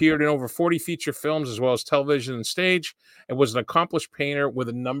 He appeared in over 40 feature films as well as television and stage, and was an accomplished painter with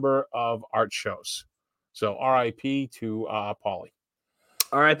a number of art shows. So R.I.P. to Paulie.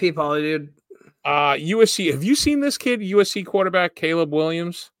 R.I.P. Paulie, dude. USC. Have you seen this kid? USC quarterback Caleb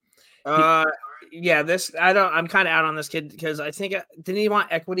Williams. Yeah, I'm kind of out on this kid because I think didn't he want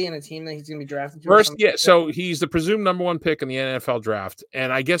equity in a team that he's going to be drafted to? First, yeah. So he's the presumed number 1 pick in the NFL draft,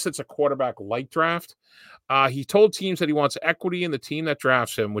 and I guess it's a quarterback light draft. He told teams that he wants equity in the team that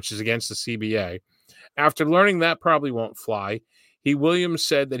drafts him, which is against the CBA. After learning that probably won't fly, Williams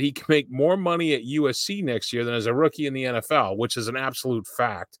said that he can make more money at USC next year than as a rookie in the NFL, which is an absolute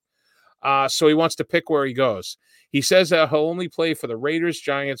fact. So he wants to pick where he goes. He says that he'll only play for the Raiders,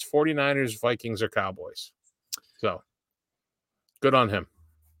 Giants, 49ers, Vikings, or Cowboys. So good on him.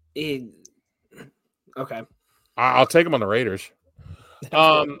 Okay. I'll take him on the Raiders.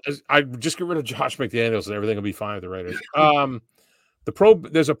 I just get rid of Josh McDaniels and everything will be fine with the Raiders.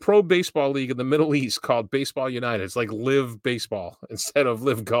 There's a pro baseball league in the Middle East called Baseball United. It's like Live Baseball instead of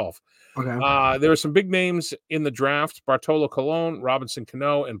Live Golf. Okay. There are some big names in the draft. Bartolo Colon, Robinson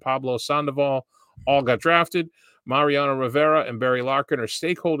Cano, and Pablo Sandoval all got drafted. Mariano Rivera and Barry Larkin are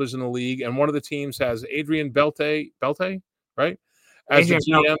stakeholders in the league, and one of the teams has Adrian Beltre, right? As Adrian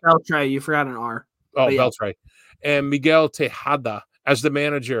the GM. Beltre, you forgot an R. Oh, yeah. Beltre. And Miguel Tejada as the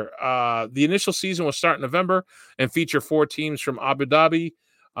manager. The initial season will start in November and feature 4 teams from Abu Dhabi,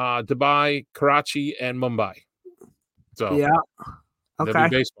 Dubai, Karachi, and Mumbai. So Yeah. there'll Okay.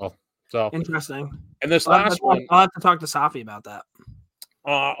 be baseball. So Interesting. and this last one, I'll have to talk to Safi about that.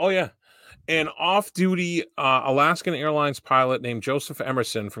 oh yeah, an off-duty Alaskan Airlines pilot named Joseph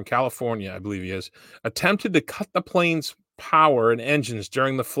Emerson from California, I believe he is, attempted to cut the plane's power and engines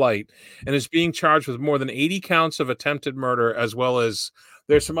during the flight and is being charged with more than 80 counts of attempted murder, as well as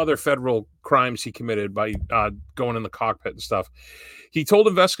there's some other federal crimes he committed by going in the cockpit and stuff. He told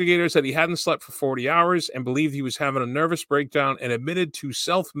investigators that he hadn't slept for 40 hours and believed he was having a nervous breakdown and admitted to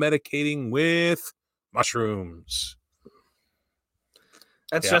self-medicating with mushrooms.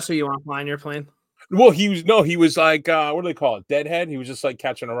 That's Yeah. just who you want to fly in your plane. Well, he was like, what do they call it? Deadhead. He was just like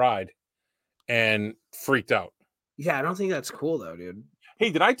catching a ride and freaked out. Yeah, I don't think that's cool though, dude.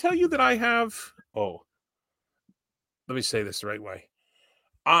 Hey, did I tell you that I have, let me say this the right way.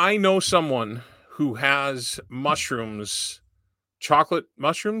 I know someone who has mushrooms, chocolate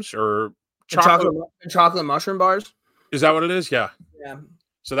mushrooms or Chocolate mushroom bars. Is that what it is? Yeah. Yeah.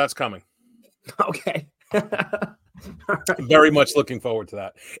 So that's coming. Okay. Very much looking forward to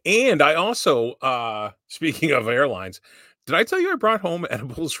that. And I also, speaking of airlines, did I tell you I brought home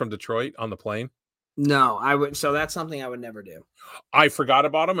edibles from Detroit on the plane? No, I would. So that's something I would never do. I forgot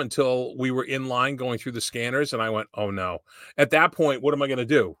about them until we were in line going through the scanners, and I went, oh no. At that point, what am I going to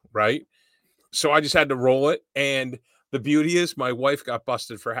do? Right. So I just had to roll it. And the beauty is my wife got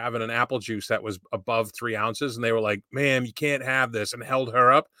busted for having an apple juice that was above 3 ounces. And they were like, ma'am, you can't have this, and held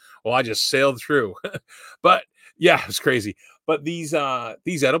her up. Well, I just sailed through. But yeah, it was crazy. But these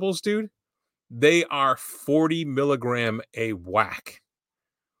edibles, dude, they are 40 milligram a whack.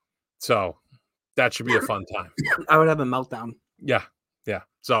 So that should be a fun time. I would have a meltdown. Yeah. Yeah.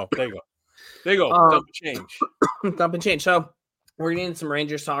 So there you go. There you go. Dump and change. Dump and change. So we're getting into some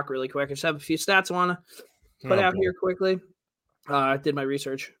Rangers talk really quick. I just have a few stats I want to put out here quickly. I did my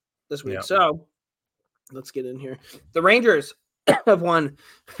research this week. Yeah. So let's get in here. The Rangers have won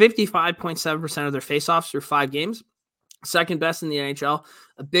 55.7% of their faceoffs through 5 games. Second best in the NHL.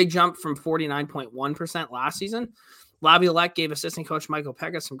 A big jump from 49.1% last season. Laviolette gave assistant coach Michael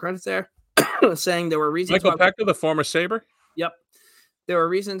Pekka some credit there, saying there were reasons. Michael Pekka, the former Sabre? Yep. There were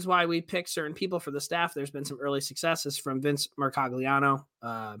reasons why we pick certain people for the staff. There's been some early successes from Vince Mercogliano,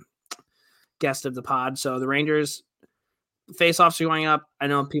 guest of the pod. So the Rangers face-offs are going up. I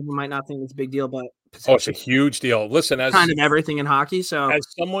know people might not think it's a big deal, but it's a huge deal. Listen, as kind of everything in hockey. So as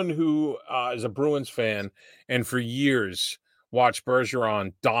someone who is a Bruins fan and for years watched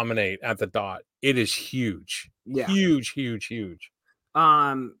Bergeron dominate at the dot, it is huge. Yeah. Huge.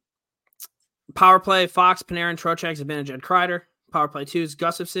 Power play, Fox, Panarin, Trocheck, Zibanejad, Kreider. Power play 2 is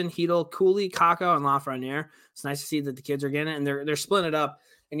Gustafsson, Hedel, Cooley, Kakko, and Lafreniere. It's nice to see that the kids are getting it, and they're splitting it up.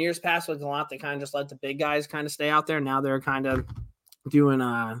 In years past with Gallant, they kind of just let the big guys kind of stay out there. Now they're kind of doing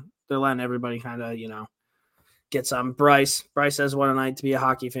they're letting everybody kind of, get some. Bryce says, what a night to be a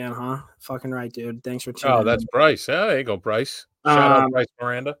hockey fan, huh? Fucking right, dude. Thanks for tuning in. Oh, that's Bryce. Yeah, there you go, Bryce. Shout out Bryce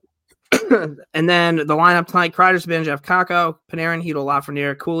Miranda. And then the lineup tonight: Kreider, Zibanejad, Kakko, Panarin, Hedel,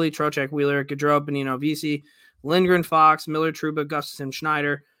 Lafreniere, Cooley, Trocheck, Wheeler, Gaudreau, Bonino, Vesey, Lindgren, Fox, Miller, Trouba, Gustafsson,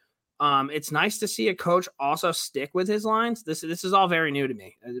 Schneider. It's nice to see a coach also stick with his lines. This is all very new to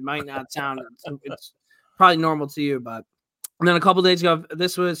me. It might not sound it's probably normal to you, but and then a couple days ago,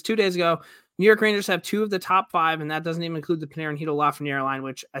 this was 2 days ago, New York Rangers have 2 of the top 5, and that doesn't even include the Panarin, Hedel, Lafreniere line,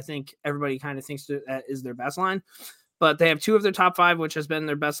 which I think everybody kind of thinks is their best line. But they have 2 of their top 5, which has been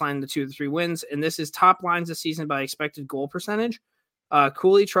their best line in the 2 of the 3 wins. And this is top lines this season by expected goal percentage.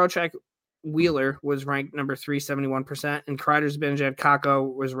 Cooley, Trocheck, Wheeler was ranked number 3, 71%, and Kreider's Zibanejad,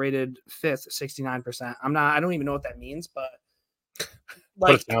 Kakko was rated 5th, 69%. I don't even know what that means, but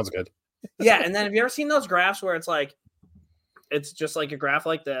but it sounds good. Yeah, and then have you ever seen those graphs where it's like it's just like a graph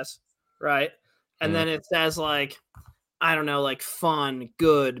like this, right? And then it says like, I don't know, like fun,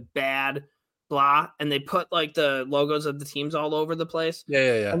 good, bad, blah, and they put like the logos of the teams all over the place.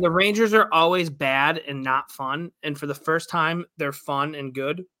 Yeah. And the Rangers are always bad and not fun, and for the first time, they're fun and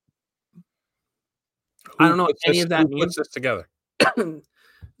good. I don't know what any of that means. Who puts this together?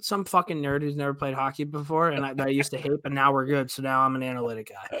 Some fucking nerd who's never played hockey before, and I used to hate, but now we're good. So now I'm an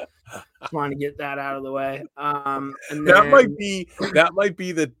analytic guy. Just want to get that out of the way. And that might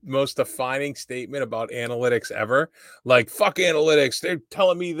be the most defining statement about analytics ever. Like, fuck analytics. They're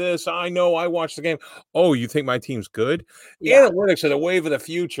telling me this. I know. I watched the game. Oh, you think my team's good? Yeah. Analytics are the wave of the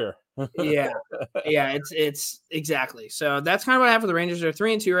future. Yeah. It's exactly. So that's kind of what I have for the Rangers. They're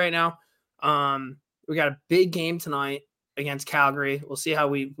 3-2 right now. We got a big game tonight against Calgary. We'll see how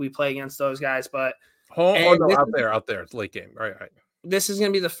we play against those guys. But out there. It's late game. Right. this is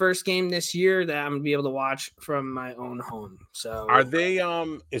going to be the first game this year that I'm going to be able to watch from my own home. So Are they?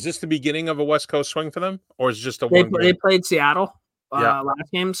 Is this the beginning of a West Coast swing for them, or is it just a they, one? they played Seattle Yeah.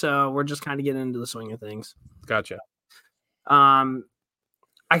 last game, so we're just kind of getting into the swing of things. Gotcha.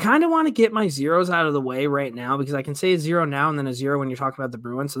 I kind of want to get my zeros out of the way right now because I can say a 0 now and then a 0 when you're talking about the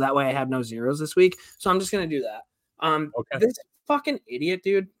Bruins. So that way I have no zeros this week. So I'm just going to do that. Okay. This fucking idiot,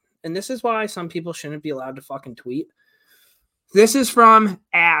 dude. And this is why some people shouldn't be allowed to fucking tweet. This is from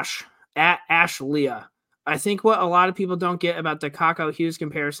Ash at Ash Leah. I think what a lot of people don't get about the Kakko Hughes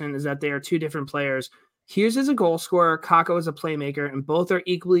comparison is that they are two different players. Hughes is a goal scorer. Kakko is a playmaker, and both are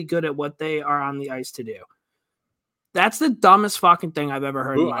equally good at what they are on the ice to do. That's the dumbest fucking thing I've ever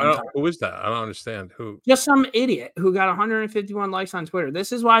heard in my life. Who is that? I don't understand. Who? Just some idiot who got 151 likes on Twitter.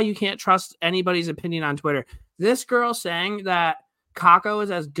 This is why you can't trust anybody's opinion on Twitter. This girl saying that Kakko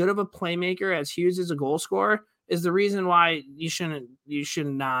is as good of a playmaker as Hughes is a goal scorer is the reason why you should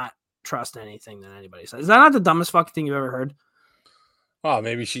not trust anything that anybody says. Is that not the dumbest fucking thing you've ever heard? Oh,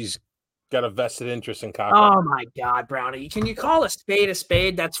 maybe she's got a vested interest in Kakko. Oh my God, Brownie. Can you call a spade a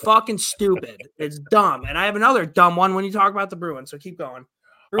spade? That's fucking stupid. It's dumb. And I have another dumb one when you talk about the Bruins. So keep going.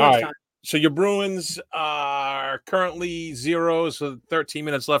 Bruins All right. time. So your Bruins are currently 0s with 13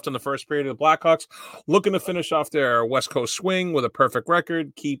 minutes left in the first period of the Blackhawks. Looking to finish off their West Coast swing with a perfect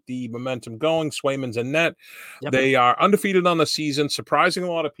record, keep the momentum going. Swayman's in net. Yep. They are undefeated on the season, surprising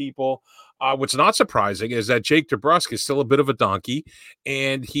a lot of people. What's not surprising is that Jake DeBrusk is still a bit of a donkey,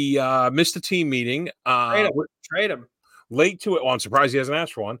 and he missed a team meeting. Trade him. Late to it. Well, I'm surprised he hasn't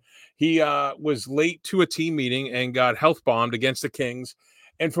asked for one. He was late to a team meeting and got health bombed against the Kings.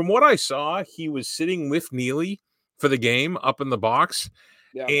 And from what I saw, he was sitting with Neely for the game up in the box.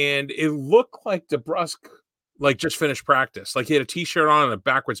 Yeah. And it looked like DeBrusk just finished practice. Like he had a t-shirt on and a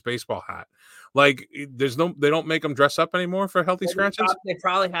backwards baseball hat. Like they don't make him dress up anymore for healthy scratches. They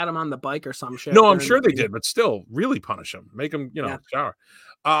probably had him on the bike or some shit. No, I'm sure they did, but still really punish him. Make him, shower.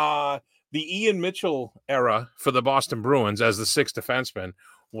 The Ian Mitchell era for the Boston Bruins as the sixth defenseman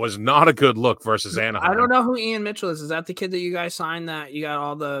was not a good look versus Anaheim. I don't know who Ian Mitchell is. Is that the kid that you guys signed that you got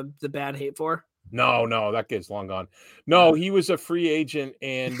all the bad hate for? No, that kid's long gone. No, he was a free agent,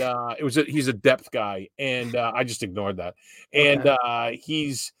 and he's a depth guy, and I just ignored that. And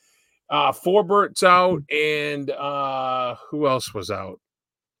he's Forbert's out, and who else was out?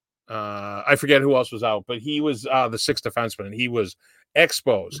 I forget who else was out, but he was the sixth defenseman, and he was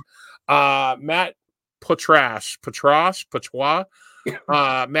exposed. Matt Poitras.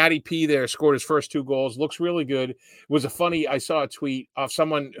 Matty P there scored his first 2 goals. Looks really good. I saw a tweet of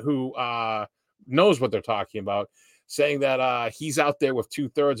someone who knows what they're talking about, saying that he's out there with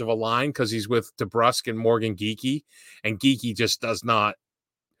 2/3 of a line because he's with DeBrusk and Morgan Geekie, and Geekie just does not.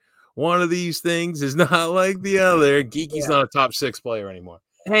 One of these things is not like the other. Geekie's not a top 6 player anymore.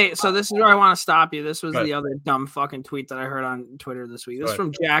 Hey, so this is where I want to stop you. This was the other dumb fucking tweet that I heard on Twitter this week. This is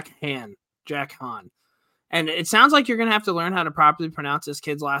from Jack Hahn. And it sounds like you're going to have to learn how to properly pronounce this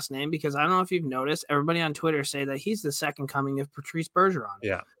kid's last name because I don't know if you've noticed, everybody on Twitter say that he's the second coming of Patrice Bergeron.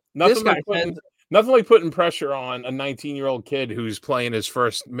 Yeah. Nothing like putting pressure on a 19-year-old kid who's playing his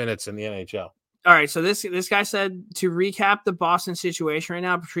first minutes in the NHL. All right, so this guy said, to recap the Boston situation right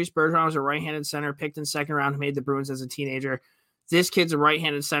now, Patrice Bergeron was a right-handed center picked in second round who made the Bruins as a teenager. This kid's a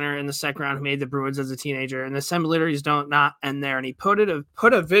right-handed center in the second round who made the Bruins as a teenager. And the similarities don't not end there. And he put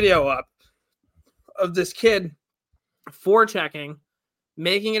a video up of this kid forechecking,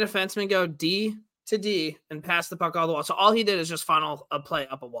 making a defenseman go D to D and pass the puck all the wall. So all he did is just funnel a play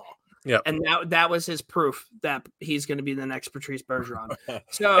up a wall. Yeah, and that was his proof that he's going to be the next Patrice Bergeron.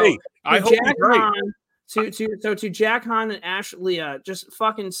 So hey, I hope he's right. To Jack Hahn and Ash Leah, just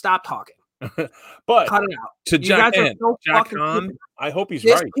fucking stop talking. But cut it out. To Jack Hahn, I hope he's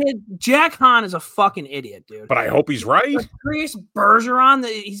right. Jack Hahn is a fucking idiot, dude. But I hope he's right. Patrice Bergeron,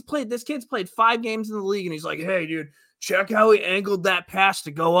 this kid's played 5 games in the league, and he's like, hey, dude, check how he angled that pass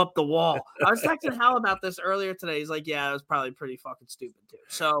to go up the wall. I was texting Hal about this earlier today. He's like, yeah, it was probably pretty fucking stupid, too.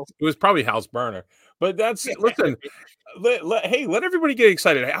 So it was probably Hal's burner. But listen, let everybody get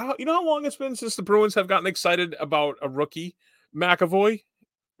excited. You know how long it's been since the Bruins have gotten excited about a rookie, McAvoy?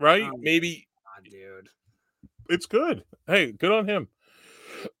 Right? Maybe. Dude. It's good. Hey, good on him.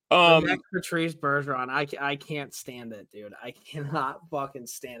 Next Patrice Bergeron, I can't stand it, dude. I cannot fucking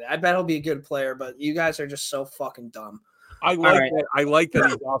stand it. I bet he'll be a good player, but you guys are just so fucking dumb. I like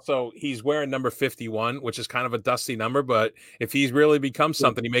that he's wearing number 51, which is kind of a dusty number, but if he's really become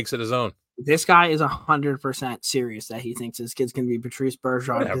something, he makes it his own. This guy is 100% serious that he thinks his kid's going to be Patrice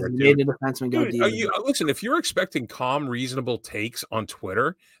Bergeron because Whatever, he dude. made the defenseman go Dude, deep. listen, if you're expecting calm, reasonable takes on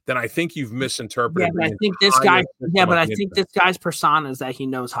Twitter, then I think you've Yeah, misinterpreted. but I the think this entire guy. system Yeah, but of I the think internet. this guy's persona is that he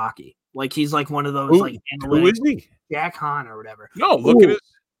knows hockey. Like he's like one of those like Who analytics, is he? Jack Hahn or whatever. No, look at Ooh. his.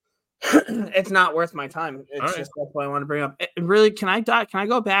 It's not worth my time. It's All right. just that's what I want to bring up. Really, can I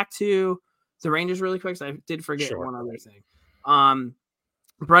go back to the Rangers really quick? 'Cause I did forget Sure. one other thing.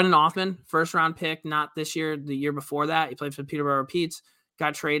 Brendan Othman, first round pick, not this year, the year before that. He played for Peterborough Petes,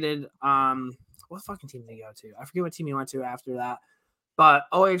 got traded. What fucking team did he go to? I forget what team he went to after that. But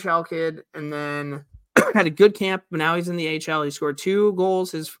OHL kid, and then had a good camp, but now he's in the HL. He scored 2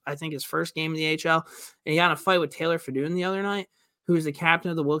 goals, his first game in the HL. And he got in a fight with Taylor Fedun the other night, who's the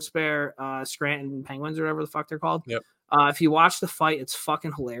captain of the Wilkes-Barre Scranton Penguins or whatever the fuck they're called. Yep. If you watch the fight, it's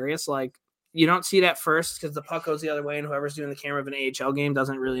fucking hilarious. Like, you don't see it at first because the puck goes the other way and whoever's doing the camera of an AHL game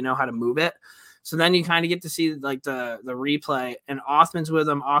doesn't really know how to move it. So then you kind of get to see like the replay, and Othman's with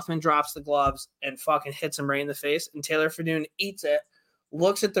him. Othman drops the gloves and fucking hits him right in the face. And Taylor Fedun eats it,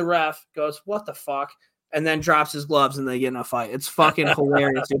 looks at the ref, goes, "What the fuck?" and then drops his gloves and they get in a fight. It's fucking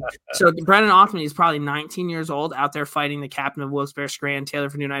hilarious, dude. So Brendan Othman, he's probably 19 years old out there fighting the captain of Wilkes-Barre Scranton, Taylor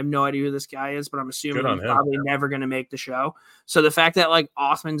Fedun. I have no idea who this guy is, but I'm assuming he's probably never going to make the show. So the fact that like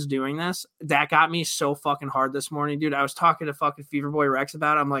Othman's doing this, that got me so fucking hard this morning, dude. I was talking to fucking Fever Boy Rex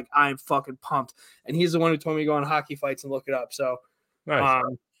about it. I'm like, I'm fucking pumped. And he's the one who told me to go on Hockey Fights and look it up. So, Nice.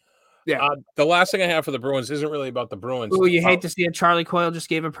 yeah. The last thing I have for the Bruins isn't really about the Bruins. Oh, you hate to see it. Charlie Coyle just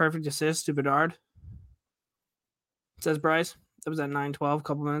gave a perfect assist to Bedard. Says Bryce. That was at 9:12 a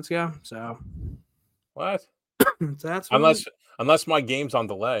couple minutes ago. So what? That's unless my game's on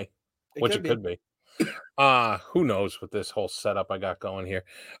delay, which it could be. Who knows with this whole setup I got going here.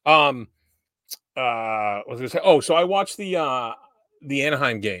 What was I gonna say? Oh, so I watched the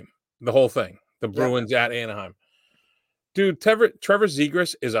Anaheim game, the whole thing, the Bruins at Anaheim. Dude, Trevor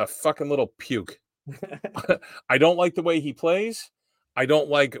Zegras is a fucking little puke. I don't like the way he plays. I don't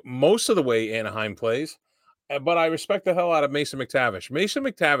like most of the way Anaheim plays. But I respect the hell out of Mason McTavish. Mason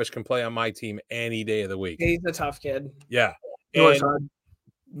McTavish can play on my team any day of the week. He's a tough kid. Yeah. And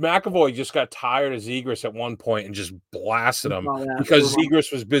McAvoy just got tired of Zegras at one point and just blasted him because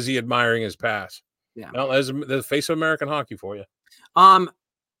Zegras was busy admiring his pass. Yeah. No, there's the face of American hockey for you.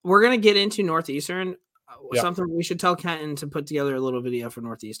 We're going to get into Northeastern. Something we should tell Kenton to put together a little video for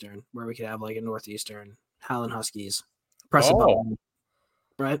Northeastern where we could have like a Northeastern Howland Huskies press a button.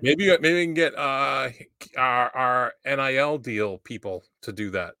 Right. Maybe we can get our NIL deal people to do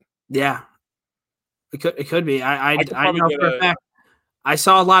that. Yeah, it could be. I know for a fact. I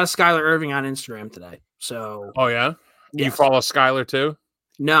saw a lot of Skylar Irving on Instagram today. So. Oh yeah. You follow Skylar too?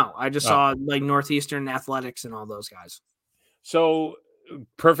 No, I just saw like Northeastern Athletics and all those guys. So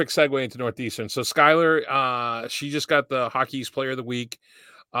perfect segue into Northeastern. So Skylar, she just got the Hockey East Player of the Week.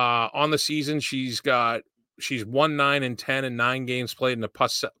 On the season, she's 1-9-10 in 9 games played in a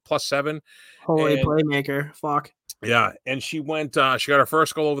plus 7. Holy playmaker. Fuck. Yeah. And she went, she got her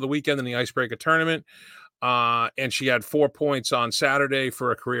first goal over the weekend in the Icebreaker tournament. And she had 4 points on Saturday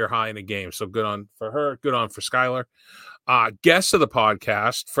for a career high in a game. So good on for her. Good on for Skylar. Guest of the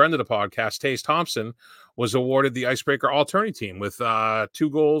podcast, friend of the podcast, Taze Thompson, was awarded the Icebreaker All-Tourney team with 2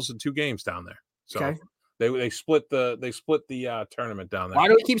 goals in 2 games down there. So they split the tournament down there. Why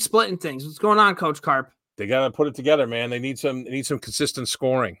do we keep splitting things? What's going on, Coach Carp? They got to put it together, man. They need some consistent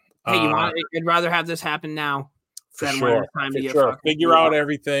scoring. Hey, I'd rather have this happen now than when it's time to get figure out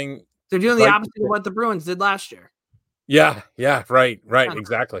everything. They're doing the opposite of what the Bruins did last year. Yeah, right,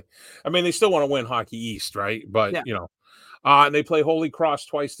 exactly. I mean, they still want to win Hockey East, right? But you know, they play Holy Cross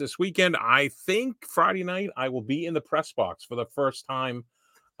twice this weekend. I think Friday night I will be in the press box for the first time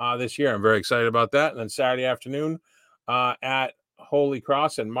this year. I'm very excited about that. And then Saturday afternoon at Holy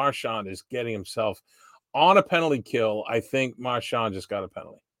Cross, and Marchand is getting himself on a penalty kill. I think Marchand just got a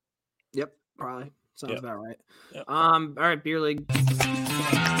penalty. Yep, probably. Sounds about right. Yep. All right, Beer League.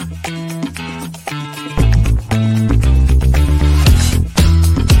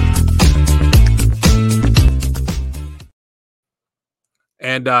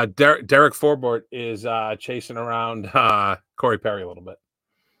 And Derek Forbort is chasing around Corey Perry a little bit.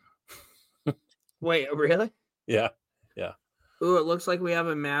 Wait, really? Yeah. Ooh, it looks like we have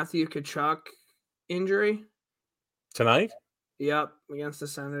a Matthew Tkachuk injury Tonight? Yep, against the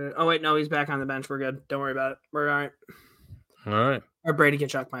Senators. Oh, wait, no, he's back on the bench. We're good. Don't worry about it. We're all right. All right. Or Brady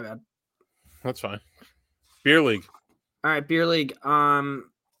Tkachuk, my bad. That's fine. Beer League. All right, Beer League.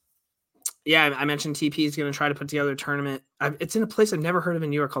 Yeah, I mentioned TP is going to try to put together a tournament. It's in a place I've never heard of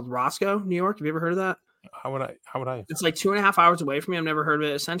in New York called Roscoe, New York. Have you ever heard of that? How would I? It's like 2.5 hours away from me. I've never heard of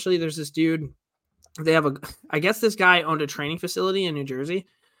it. Essentially, there's this dude. I guess this guy owned a training facility in New Jersey.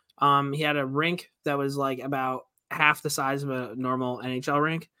 He had a rink that was like about half the size of a normal NHL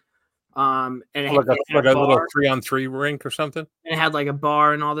rink. And it Like had a a little bar, 3-on-3 rink or something. and it had like a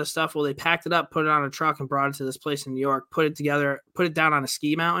bar and all this stuff. Well, they packed it up, put it on a truck, and brought it to this place in New York. Put it together, put it down on a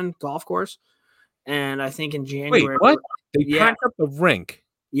ski mountain golf course. And I think in January, Wait, what? They Yeah. packed up the rink.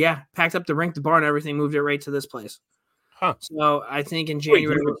 yeah, packed up the rink, the bar, and everything, moved it right to this place. Huh. So I think in Wait, January,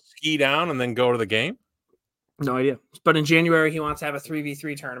 you would ski down and then go to the game? no idea. But in January, he wants to have a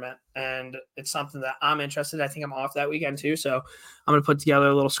 3v3 tournament, and it's something that I'm interested. I think I'm off that weekend too, so I'm gonna put together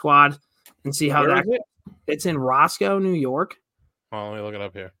a little squad and see how Where that. is it? It's in Roscoe, New York. Oh, let me look it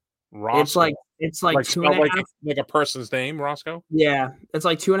up here. It's like like two and spelled a half. like a person's name, Roscoe. Yeah, it's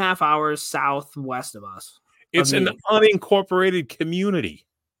like 2.5 hours southwest of us. It's an me. unincorporated community,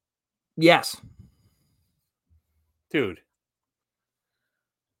 Yes. dude.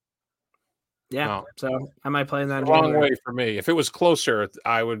 Yeah. No. So I might play in that. in Wrong January. way for me. If it was closer,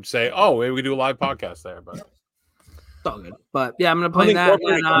 I would say, "Oh, maybe we do a live podcast there." But It's all good. But yeah, I'm gonna play in that.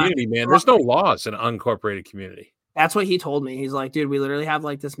 unincorporated And, community, man. There's no laws in an unincorporated community. that's what he told me. He's like, dude, we literally have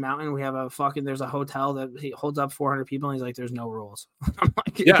like this mountain. We have there's a hotel that he holds up 400 people. And he's like, there's no rules. I'm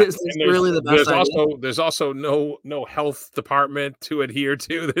like, Yeah, this is and there's- really the best idea. There's also no health department to adhere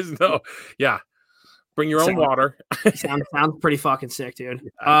to. There's no, yeah. Bring your own Sound- water. sounds pretty fucking sick, dude.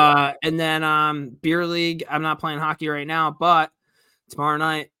 Yeah. And then beer league. I'm not playing hockey right now, but tomorrow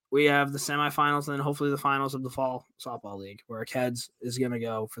night we have the semifinals and then hopefully the finals of the fall softball league, where Keds is gonna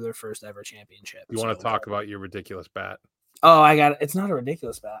go for their first ever championship. You want to So- talk about your ridiculous bat? Oh, I got it. It's not a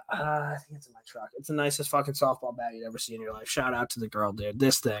ridiculous bat. I think it's in my truck. It's the nicest fucking softball bat you'd ever see in your life. Shout out to the girl, dude.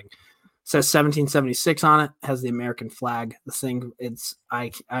 This thing says 1776 on it. Has the American flag. The thing.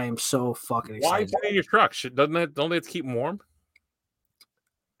 I am so fucking Why excited. is it in your truck? Don't they have to keep them warm?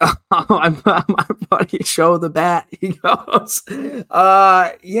 I'm my buddy. Show the bat. He goes.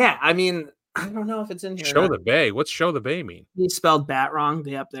 Yeah. I mean, I don't know if it's in here. Show the bay. What's show the bay mean? He spelled bat wrong.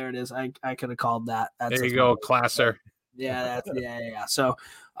 Yep, there it is. I could have called that. There you go, classer. Yeah, yeah. So,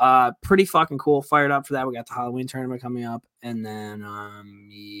 pretty fucking cool. Fired up for that. We got the Halloween tournament coming up, and then,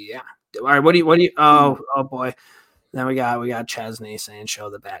 yeah. All right, what do you? Oh boy. Then we got Chesney saying, "Show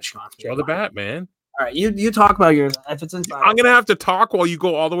the bat." She wants me. Show the bat, man. All right, you talk about yours. If it's inside, I'm gonna have to talk while you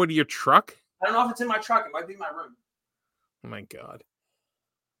go all the way to your truck. I don't know if it's in my truck. It might be in my room. Oh my god.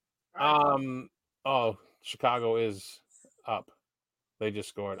 All right. Oh, Chicago is up. They just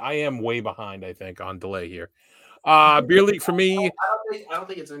scored. I am way behind, I think, on delay here. Beer league for me. I don't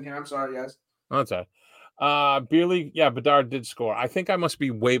think it's in here. I'm sorry, guys. Oh, that's right. Beer league. Yeah, Bedard did score. I think I must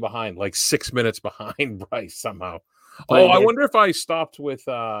be way behind, like 6 minutes behind Bryce somehow. But I wonder if I stopped with.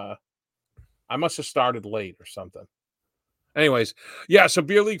 I must have started late or something. Anyways, yeah. So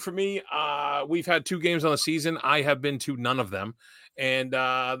beer league for me. We've had 2 games on the season. I have been to none of them, and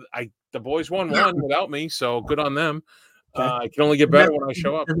the boys won one without me. So good on them. Okay. I can only get better when I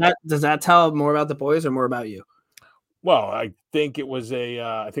show up. Does that tell more about the boys or more about you? Well, I think it was a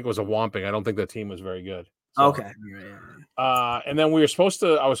whomping. I don't think the team was very good. So, Okay. and then I was supposed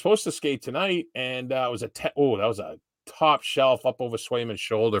to skate tonight, and it was that was a top shelf up over Swayman's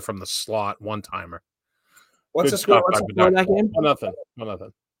shoulder from the slot one timer. What's Good the score? stuff What's by the score of that game?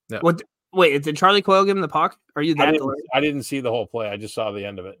 1-0. Yeah. What? Wait, did Charlie Coyle give him the puck? Are you that? I didn't see the whole play. I just saw the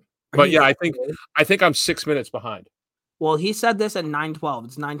end of it. But yeah, I think I'm 6 minutes behind. Well, he said this at 9:12.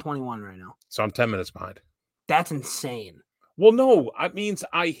 It's 9:21 right now. So I'm 10 minutes behind. That's insane. Well, no, that means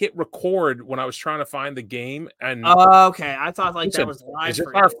I hit record when I was trying to find the game. And Okay, I thought like listen, that was live. is this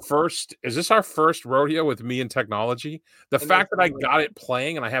for our you. first? Is this our first rodeo with me and technology? The And fact that I that's- got it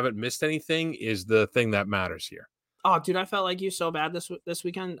playing and I haven't missed anything is the thing that matters here. Oh, dude, I felt like you so bad this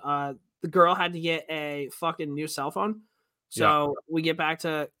weekend. The girl had to get a fucking new cell phone, so we get back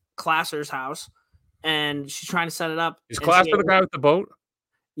to Classer's house, and she's trying to set it up. Is and Classer she- the guy with the boat?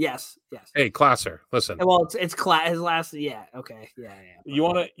 Yes. Hey, Classer, listen. Well, it's his last. Yeah. Okay. Yeah. You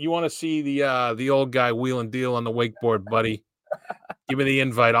want to see the old guy wheel and deal on the wakeboard, buddy? Give me the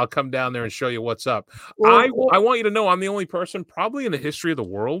invite. I'll come down there and show you what's up. I want you to know I'm the only person probably in the history of the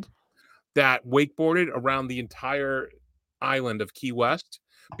world that wakeboarded around the entire island of Key West,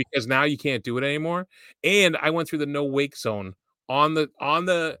 because now you can't do it anymore. And I went through the no wake zone on the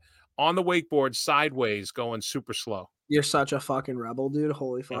wakeboard sideways, going super slow. You're such a fucking rebel, dude.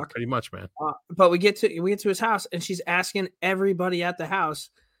 Holy Yeah, fuck. pretty much, man. But we get to his house, and she's asking everybody at the house.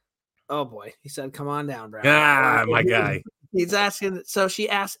 Oh boy, he said, "Come on down, bro." Ah, my guy. He's asking. So she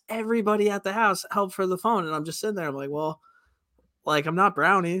asked everybody at the house help for the phone, and I'm just sitting there. I'm like, well, Like, I'm not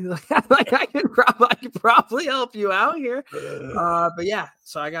Brownie. Like I could probably help you out here. But yeah,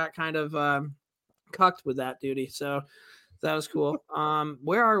 so I got kind of cucked with that duty. So that was cool.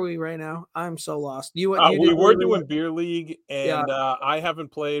 Where are we right now? I'm so lost. We were doing beer league, and I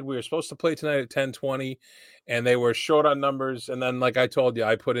haven't played. We were supposed to play tonight at 10:20, and they were short on numbers. And then, like I told you,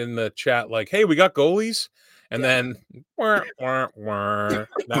 I put in the chat like, "Hey, we got goalies," and then that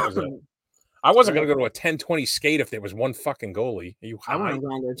was it. I wasn't gonna go to a 10:20 skate if there was one fucking goalie. Are you high? I want to go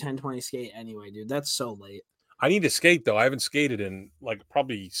on to a 10:20 skate anyway, dude. That's so late. I need to skate though. I haven't skated in like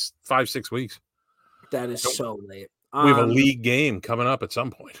probably 5-6 weeks. That is so late. We have a league game coming up at some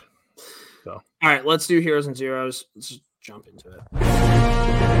point. So, all right, let's do heroes and zeros. Let's just jump into it.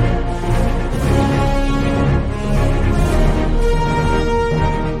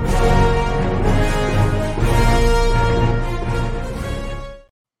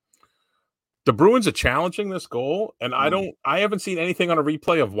 The Bruins are challenging this goal, and I haven't seen anything on a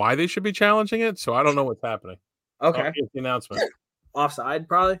replay of why they should be challenging it, so I don't know what's happening. Okay. Here's the announcement. Offside,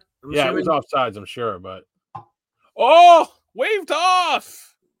 probably. It was offsides, I'm sure, but waved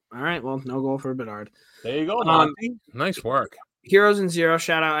off. All right, well, no goal for Bedard. There you go, Monty. Nice work. Heroes and zero.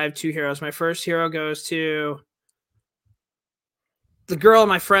 Shout out. I have 2 heroes. My first hero goes to the girl and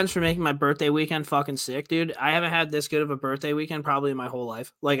my friends for making my birthday weekend fucking sick, dude. I haven't had this good of a birthday weekend probably in my whole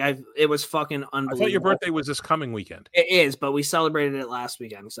life. Like it was fucking unbelievable. I thought your birthday was this coming weekend. It is, but we celebrated it last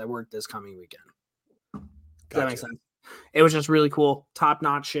weekend because I worked this coming weekend. Does that make sense? It was just really cool.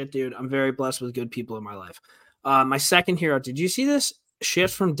 Top-notch shit, dude. I'm very blessed with good people in my life. My second hero, did you see this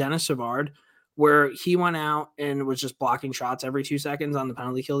shift from Dennis Savard where he went out and was just blocking shots every 2 seconds on the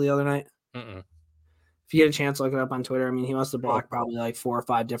penalty kill the other night? Mm-mm. If you get a chance, look it up on Twitter. I mean, he must have blocked probably like 4 or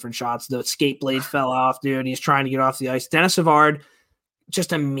 5 different shots. The skate blade fell off, dude. He's trying to get off the ice. Dennis Savard,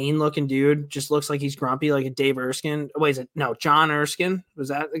 just a mean-looking dude. Just looks like he's grumpy, like a Dave Erskine. Wait, is it? No, John Erskine. Was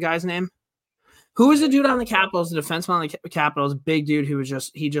that the guy's name? Who was the dude on the Capitals, the defenseman on the Capitals, big dude who was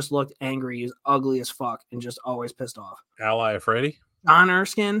just looked angry. He was ugly as fuck and just always pissed off. Ally Afraidy? John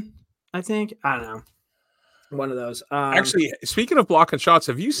Erskine, I think. I don't know. One of those. Actually, speaking of blocking shots,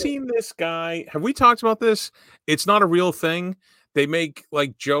 have you seen this guy? Have we talked about this? It's not a real thing. They make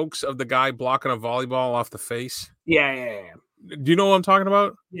like jokes of the guy blocking a volleyball off the face. Yeah. Do you know what I'm talking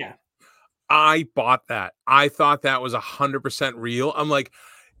about? Yeah. I bought that. I thought that was 100% real. I'm like,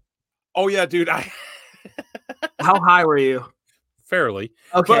 oh yeah, dude. How high were you? Fairly.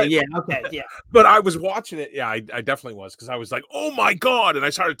 Okay, yeah. But I was watching it. Yeah, I definitely was because I was like, oh my God. And I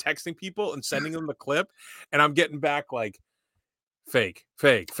started texting people and sending them the clip. And I'm getting back like fake.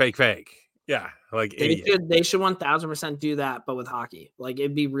 Yeah. Like they should 1000% do that, but with hockey. Like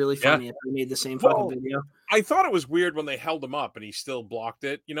it'd be really funny if they made the same fucking video. I thought it was weird when they held him up and he still blocked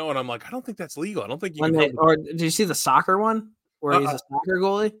it, and I'm like, I don't think that's legal. I don't think you can or did you see the soccer one where he's a soccer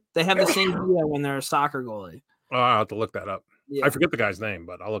goalie? They have the same video when they're a soccer goalie. Oh, I'll have to look that up. Yeah. I forget the guy's name,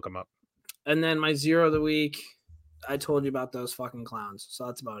 but I'll look him up. And then my zero of the week, I told you about those fucking clowns. So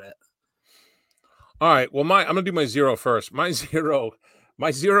that's about it. All right. Well, I'm gonna do my zero first. My zero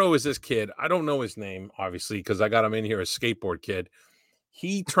is this kid. I don't know his name, obviously, because I got him in here, a skateboard kid.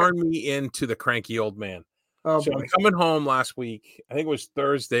 He turned me into the cranky old man. Oh, so I'm coming home last week. I think it was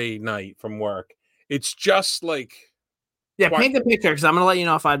Thursday night from work. It's just like paint the picture because I'm gonna let you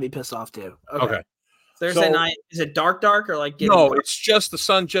know if I'd be pissed off too. Okay. Thursday night, is it dark or like dark? It's just the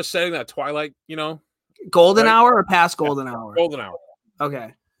sun just setting, that twilight, golden hour or past golden hour? Golden hour.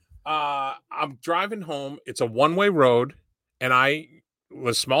 Okay. I'm driving home. It's a one-way road, and I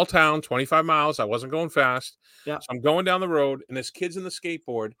was small town, 25 miles. I wasn't going fast. Yeah. So I'm going down the road, and this kid's in the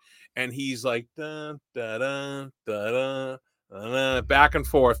skateboard, and he's like da, da, da, da, da, da, back and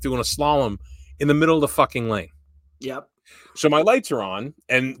forth doing a slalom in the middle of the fucking lane. Yep. So my lights are on,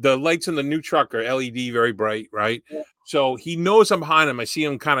 and the lights in the new truck are LED, very bright, right? Yeah. So he knows I'm behind him. I see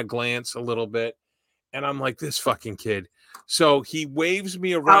him kind of glance a little bit, and I'm like, this fucking kid. So he waves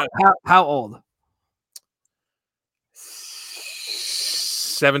me around. How old?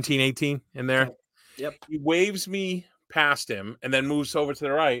 17, 18 in there. Yep. He waves me past him and then moves over to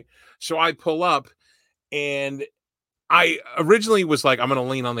the right. So I pull up, and I originally was like, I'm going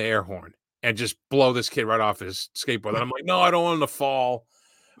to lean on the air horn and just blow this kid right off his skateboard. And I'm like, no, I don't want him to fall.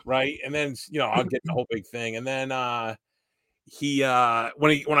 Right. And then, I'll get the whole big thing. And then when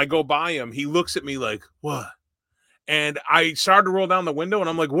I go by him, he looks at me like, what? And I started to roll down the window, and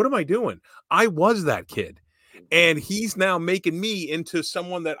I'm like, what am I doing? I was that kid. And he's now making me into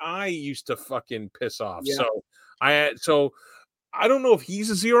someone that I used to fucking piss off. Yeah. So I don't know if he's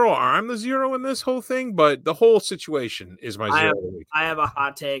a zero or I'm the zero in this whole thing, but the whole situation is my zero. I have a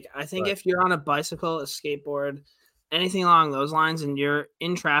hot take. I think if you're on a bicycle, a skateboard, anything along those lines and you're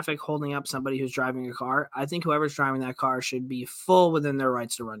in traffic holding up somebody who's driving a car, I think whoever's driving that car should be full within their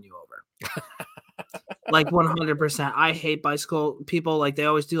rights to run you over. Like 100%. I hate bicycle people. Like they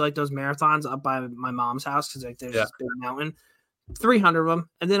always do like those marathons up by my mom's house because like there's this big mountain, 300 of them,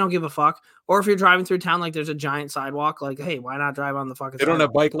 and they don't give a fuck. Or if you're driving through town, like there's a giant sidewalk, like hey, why not drive on the fucking? They don't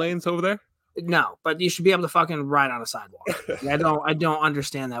have bike lanes over there. No, but you should be able to fucking ride on a sidewalk. I don't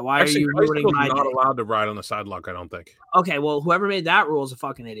understand that. Why Actually, are you ruining my not day? allowed to ride on the sidewalk? I don't think. Okay, well, whoever made that rule is a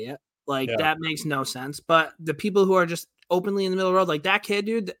fucking idiot. Like that makes no sense. But the people who are just openly in the middle of the road, like that kid,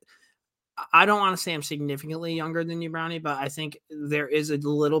 dude. I don't want to say I'm significantly younger than you, Brownie, but I think there is a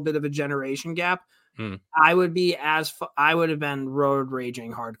little bit of a generation gap. I would have been road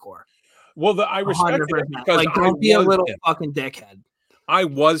raging hardcore. Well, I respect it because like don't be a little fucking dickhead. I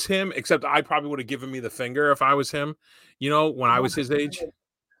was him, except I probably would have given me the finger if I was him, you know, when I was his age.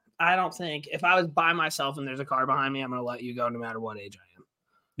 I don't think if I was by myself and there's a car behind me, I'm going to let you go no matter what age I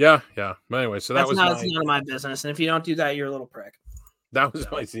am. Yeah. But anyway, so that's none of my business. And if you don't do that, you're a little prick. That was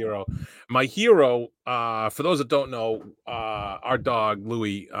my zero. My hero, for those that don't know, our dog,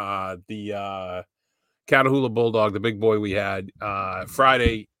 Louie, the Catahoula Bulldog, the big boy we had,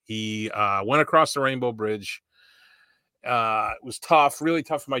 Friday, he went across the Rainbow Bridge. It was tough, really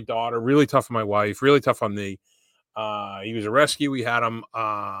tough for my daughter, really tough for my wife, really tough on me. He was a rescue. We had him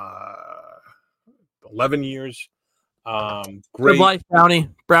 11 years. Great good life, Brownie.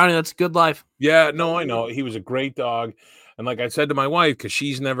 That's a good life. Yeah, no, I know. He was a great dog. And like I said to my wife, because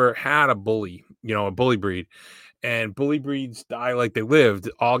she's never had a bully, you know, a bully breed, and bully breeds die like they lived,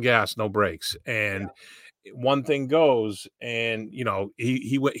 all gas, no brakes. And one thing goes, and you know,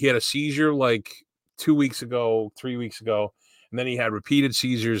 he had a seizure like 3 weeks ago, and then he had repeated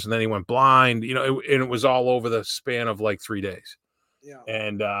seizures, and then he went blind, you know, and it was all over the span of like 3 days. Yeah.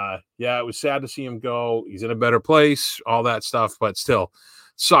 And it was sad to see him go. He's in a better place, all that stuff, but still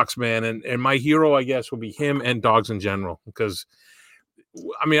sucks, man. And my hero, I guess, would be him and dogs in general, because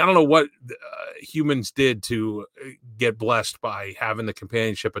I mean, I don't know what humans did to get blessed by having the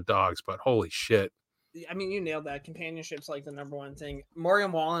companionship of dogs, but holy shit. I mean, you nailed that. Companionship's like the number one thing.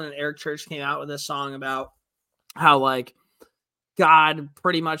 Morgan Wallen and Eric Church came out with this song about how like God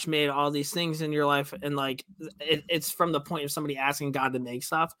pretty much made all these things in your life. And like, it's from the point of somebody asking God to make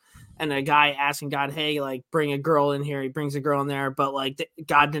stuff, and a guy asking God, hey, like bring a girl in here. He brings a girl in there, but like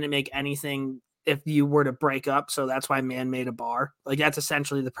God didn't make anything if you were to break up. So that's why man made a bar. Like that's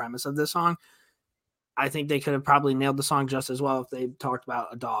essentially the premise of this song. I think they could have probably nailed the song just as well if they talked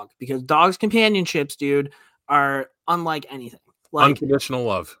about a dog, because dogs' companionships, dude, are unlike anything. Like, unconditional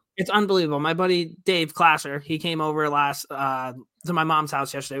love. It's unbelievable. My buddy Dave Classer, he came over to my mom's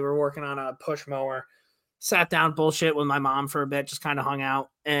house yesterday. We were working on a push mower, sat down, bullshit with my mom for a bit, just kind of hung out,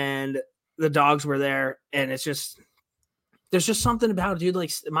 and the dogs were there. And it's just, there's just something about it, dude.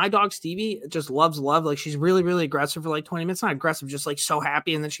 Like my dog Stevie just loves love. Like she's really, really aggressive for like 20 minutes. Not aggressive, just like so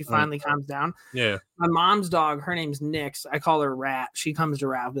happy. And then she finally calms down. Yeah. My mom's dog, her name's Nix. I call her Rat. She comes to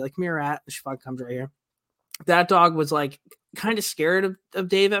Rat. I'll be like, come here, Rat. She fucking comes right here. That dog was like kind of scared of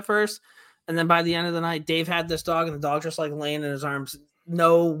Dave at first. And then by the end of the night, Dave had this dog, and the dog just like laying in his arms.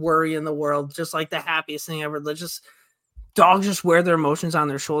 No worry in the world. Just like the happiest thing ever. Dogs just wear their emotions on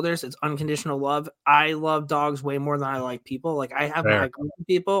their shoulders. It's unconditional love. I love dogs way more than I like people. Like I have my group of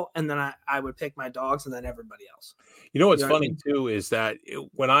people, and then I would pick my dogs and then everybody else. You know what's funny too is that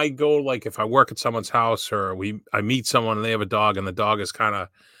when I go, like if I work at someone's house or I meet someone and they have a dog and the dog is kind of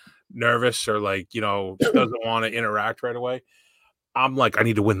nervous or like, you know, doesn't want to interact right away, I'm like, I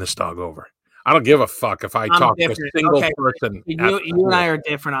need to win this dog over. I don't give a fuck if I talk to a single person. You and I are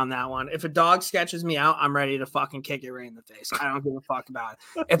different on that one. If a dog sketches me out, I'm ready to fucking kick it right in the face. I don't give a fuck about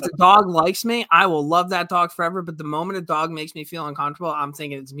it. If the dog likes me, I will love that dog forever. But the moment a dog makes me feel uncomfortable, I'm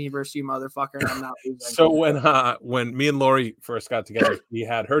thinking it's me versus you, motherfucker. And I'm not losing. So when me and Lori first got together, we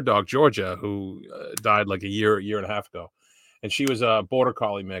had her dog Georgia, who died like a year and a half ago, and she was a border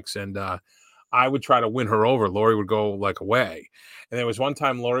collie mix, and I would try to win her over. Lori would go like away. And there was one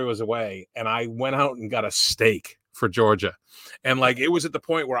time Lori was away and I went out and got a steak for Georgia. And like, it was at the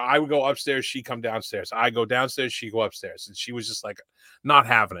point where I would go upstairs, she'd come downstairs. I go downstairs, she'd go upstairs. And she was just like not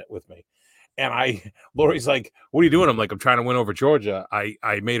having it with me. And Lori's like, what are you doing? I'm like, I'm trying to win over Georgia. I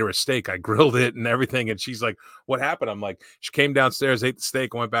made her a steak. I grilled it and everything. And she's like, what happened? I'm like, she came downstairs, ate the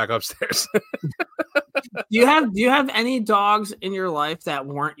steak, and went back upstairs. Do you have any dogs in your life that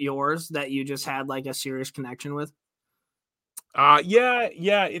weren't yours that you just had like a serious connection with? Yeah,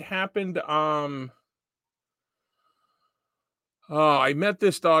 it happened. I met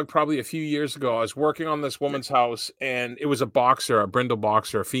this dog probably a few years ago. I was working on this woman's house, and it was a boxer, a brindle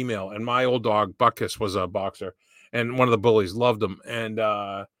boxer, a female, and my old dog Buckus was a boxer. and one of the bullies loved him, and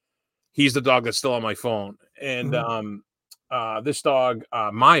he's the dog that's still on my phone. And this dog,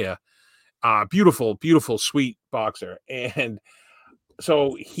 Maya, beautiful, sweet boxer, and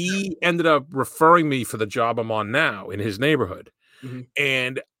so he ended up referring me for the job I'm on now in his neighborhood.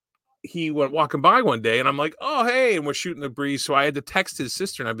 And he went walking by one day and I'm like, oh, hey, and we're shooting the breeze. So I had to text his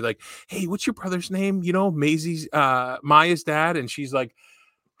sister and I'd be like, hey, what's your brother's name? You know, Maisie's, Maya's dad. And she's like,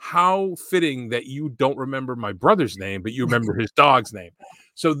 how fitting that you don't remember my brother's name, but you remember his dog's name.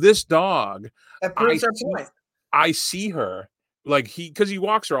 So this dog, I see her like because he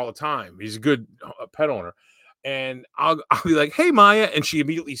walks her all the time. He's a good pet owner. And I'll be like, hey, Maya. And she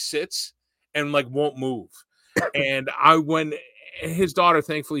immediately sits and like won't move. And when his daughter,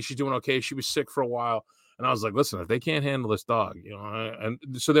 thankfully, she's doing okay. She was sick for a while. And I was like, listen, if they can't handle this dog, you know, and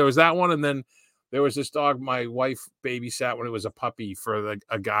so there was that one. And then there was this dog my wife babysat when it was a puppy for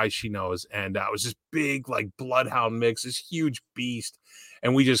a guy she knows. And it was this big, like bloodhound mix, this huge beast.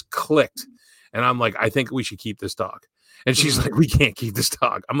 And we just clicked. And I'm like, I think we should keep this dog. And she's like, we can't keep this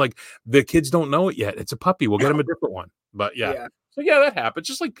dog. I'm like, the kids don't know it yet. It's a puppy. We'll get him a different one. But yeah. So yeah, that happens.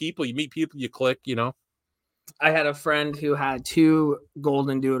 Just like people, you meet people, you click, you know. I had a friend who had 2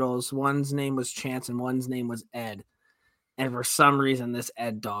 golden doodles. One's name was Chance and one's name was Ed. And for some reason, this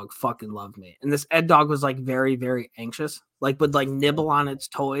Ed dog fucking loved me. And this Ed dog was like very, very anxious. Like would like nibble on its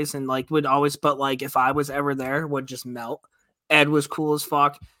toys and like would always, but like if I was ever there, would just melt. Ed was cool as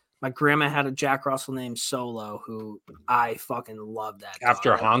fuck. My grandma had a Jack Russell named Solo, who I fucking loved that.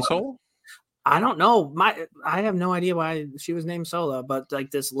 After Han Solo? I don't know. I have no idea why she was named Solo, but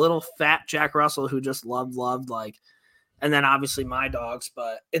like this little fat Jack Russell who just loved like, and then obviously my dogs.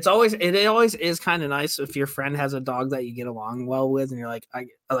 But it always is kind of nice if your friend has a dog that you get along well with, and you're like, I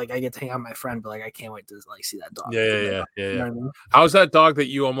get to hang out with my friend, but like I can't wait to like see that dog. Yeah. You know what I mean? How's that dog that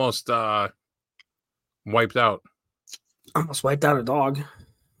you almost wiped out? Almost wiped out a dog.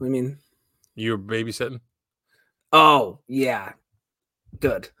 What do you mean? You were babysitting? Oh yeah,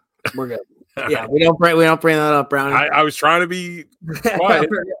 good. We're good. Yeah, we don't bring that up, Brownie. I was trying to be quiet.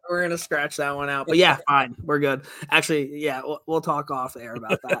 We're gonna scratch that one out, but yeah, fine, we're good. Actually, yeah, we'll talk off air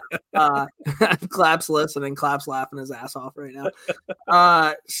about that. Clap's listening, Clap's laughing his ass off right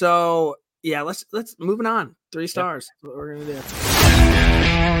now. So yeah, let's moving on. 3 stars. That's what we're gonna do.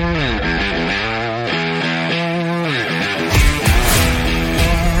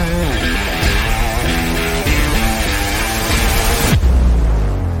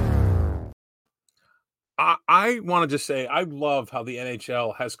 I want to just say I love how the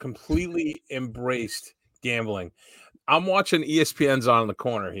NHL has completely embraced gambling. I'm watching ESPN's on in the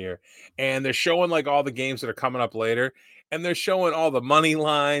corner here, and they're showing like all the games that are coming up later, and they're showing all the money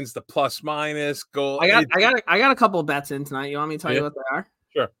lines, the plus minus goal. I got a couple of bets in tonight. You want me to tell you what they are?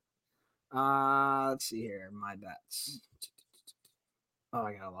 Sure. Let's see here. My bets. Oh,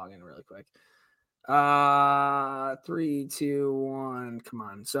 I gotta log in really quick. 3, 2, 1. Come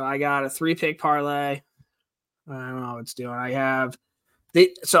on. So I got a 3-pick parlay. I don't know what it's doing.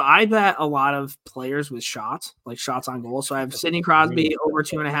 So I bet a lot of players with shots, like shots on goal. So I have Sidney Crosby over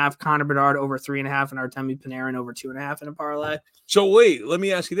 2.5, Connor Bedard over 3.5, and Artemi Panarin over 2.5 in a parlay. So wait, let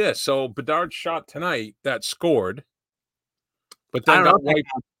me ask you this. So Bedard shot tonight that scored, but then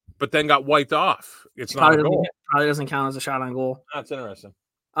got wiped off. It's not a goal. Probably doesn't count as a shot on goal. That's interesting.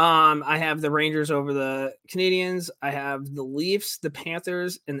 I have the Rangers over the Canadiens. I have the Leafs, the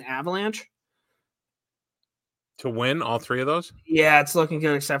Panthers, and the Avalanche. To win all 3 of those? Yeah, it's looking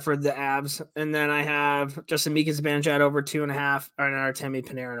good except for the Avs. And then I have Justin Mika Zibanejad over 2.5 and Artemi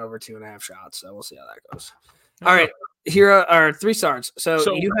Panarin over 2.5 shots. So we'll see how that goes. All right. Here are 3 stars.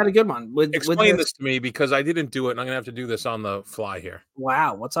 So you had a good one. Explain this to me because I didn't do it, and I'm gonna have to do this on the fly here.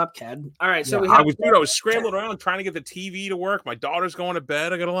 Wow, what's up, Ked? All right, so I was scrambling around trying to get the TV to work. My daughter's going to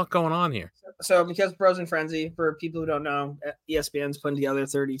bed. I got a lot going on here. So because Frozen Frenzy, for people who don't know, ESPN's putting together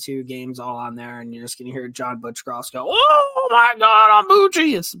 32 games all on there, and you're just gonna hear John Butchcross go, "Oh my God, I'm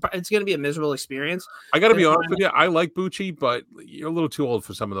Bucci!" It's gonna be a miserable experience. I got to be honest with you. I like Bucci, but you're a little too old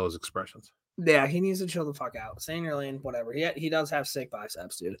for some of those expressions. Yeah, he needs to chill the fuck out. Stay in your lane, whatever. He does have sick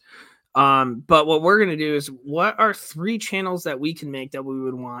biceps, dude. But what we're gonna do is, what are 3 channels that we can make that we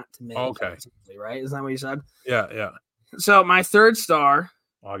would want to make? Okay, right? Isn't that what you said? Yeah. So my 3rd star.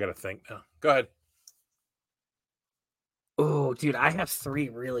 Oh, I gotta think now. Go ahead. Oh, dude, I have 3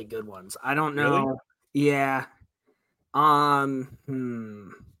 really good ones. I don't know. Really? Yeah.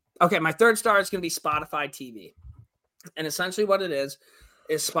 Okay, my 3rd star is gonna be Spotify TV, and essentially what it is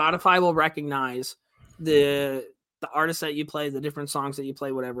Spotify will recognize the artists that you play, the different songs that you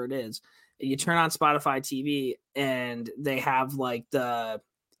play, whatever it is. You turn on Spotify TV and they have like the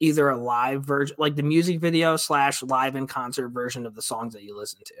either a live version, like the music video / live in concert version of the songs that you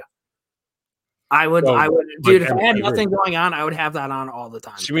listen to. I would, dude, if I had nothing going on, I would have that on all the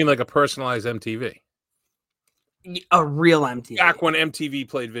time. So you mean like a personalized MTV? A real MTV. Back when MTV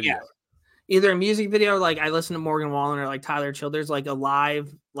played video. Yeah. Either a music video, like I listen to Morgan Wallen or like Tyler Childers, like a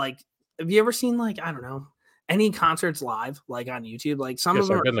live, like, have you ever seen like, I don't know, any concerts live, like on YouTube? Like some of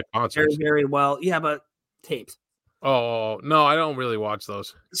them I've been to concerts. very, very well. Yeah, but taped. Oh, no, I don't really watch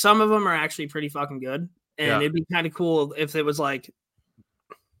those. Some of them are actually pretty fucking good. And it'd be kind of cool if it was like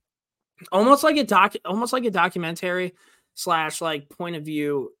almost like a documentary / like point of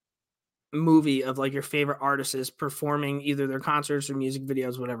view movie of like your favorite artists performing either their concerts or music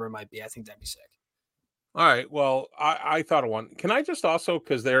videos, whatever it might be. I think that'd be sick. All right. Well, I thought of one. Can I just also,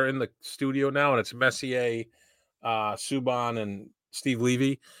 because they're in the studio now and it's Messier, Subban, and Steve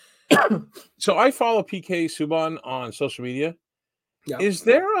Levy. So I follow PK Subban on social media. Yeah. Is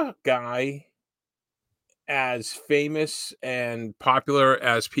there a guy as famous and popular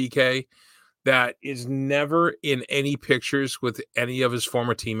as PK that is never in any pictures with any of his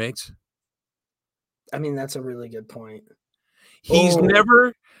former teammates? I mean, that's a really good point. He's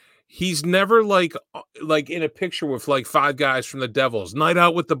never like in a picture with like 5 guys from the Devils, night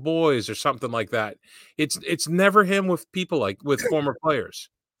out with the boys or something like that. It's never him with people like with former players.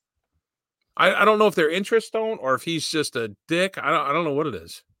 I don't know if their interests don't or if he's just a dick. I don't know what it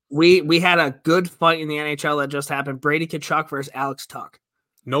is. We had a good fight in the NHL that just happened. Brady Tkachuk versus Alex Tuch.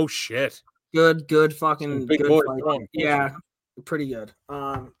 No shit. Good fucking big good boy fight. Yeah, pretty good.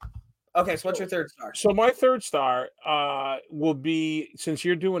 Okay, so what's your third star? So my third star will be, since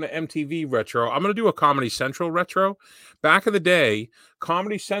you're doing an MTV retro, I'm going to do a Comedy Central retro. Back in the day,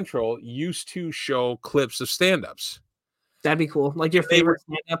 Comedy Central used to show clips of stand-ups. That'd be cool. Like your favorite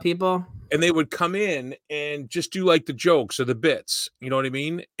stand-up people? And they would come in and just do like the jokes or the bits. You know what I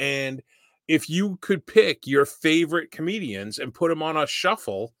mean? And if you could pick your favorite comedians and put them on a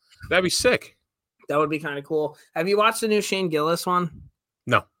shuffle, that'd be sick. That would be kind of cool. Have you watched the new Shane Gillis one?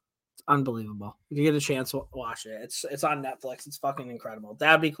 No. Unbelievable. If you get a chance, watch it. It's on Netflix. It's fucking incredible.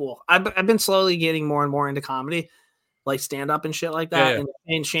 That'd be cool. I've been slowly getting more and more into comedy, like stand-up and shit like that. Yeah.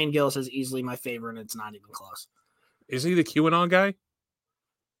 And Shane Gillis is easily my favorite, and it's not even close. Is he the QAnon guy?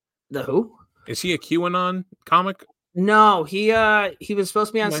 The who? Is he a QAnon comic? No, he was supposed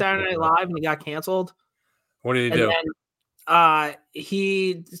to be on Saturday Night Live and he got canceled. What did he do? Then,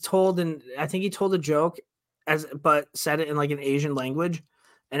 he told a joke but said it in like an Asian language.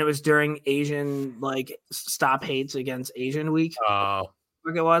 And it was during Asian, like, Stop Hates Against Asian Week. Oh.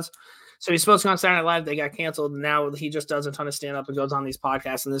 Like it was. So he's supposed to go on Saturday Night Live. They got canceled. And now he just does a ton of stand-up and goes on these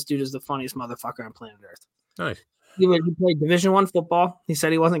podcasts. And this dude is the funniest motherfucker on planet Earth. Nice. He played Division I football. He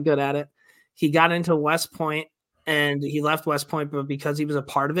said he wasn't good at it. He got into West Point, and he left West Point. But because he was a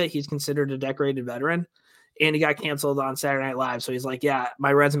part of it, he's considered a decorated veteran. And he got canceled on Saturday Night Live. So he's like, yeah,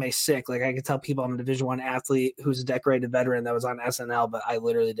 my resume's sick. Like, I could tell people I'm a Division I athlete who's a decorated veteran that was on SNL, but I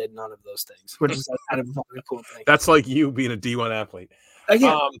literally did none of those things, which is like kind of a cool thing. That's like you being a D1 athlete.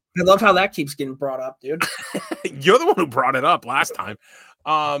 Yeah. I love how that keeps getting brought up, dude. You're the one who brought it up last time.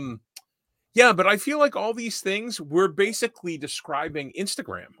 Yeah, but I feel like all these things, we're basically describing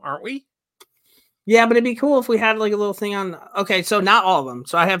Instagram, aren't we? Yeah, but it'd be cool if we had like a little thing on. Okay, so not all of them.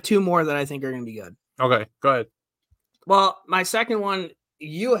 So I have 2 more that I think are going to be good. Okay, go ahead. Well, my second one,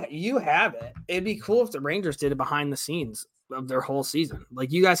 you have it. It'd be cool if the Rangers did it behind the scenes of their whole season.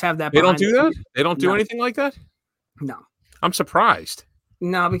 Like you guys have that. They don't do that? They don't do anything like that? No. I'm surprised.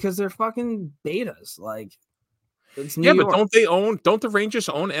 No, because they're fucking betas. Like, it's New York. But don't the Rangers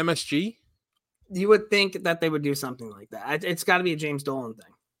own MSG? You would think that they would do something like that. It's got to be a James Dolan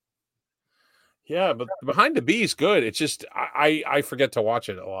thing. Yeah, but Behind the Bee is good. It's just I forget to watch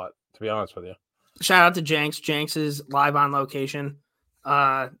it a lot, to be honest with you. Shout out to Jenks. Jenks is live on location,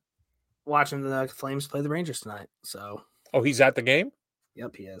 watching the Flames play the Rangers tonight. So, he's at the game?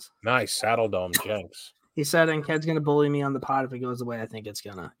 Yep, he is. Nice. Saddle Dome, Jenks. He said, and Ked's going to bully me on the pod if it goes the way I think it's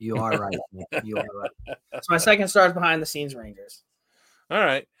going to. You are right. You are right. So my second star is behind the scenes Rangers. All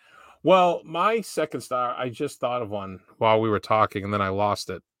right. Well, my second star, I just thought of one while we were talking, and then I lost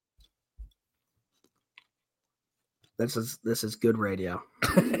it. This is good radio.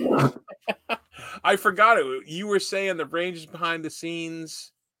 I forgot it. You were saying the Rangers behind the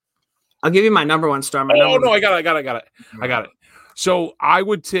scenes. I'll give you my number 1 star. I got it. So I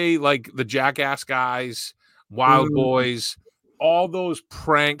would say like the Jackass guys, Wild Boys, all those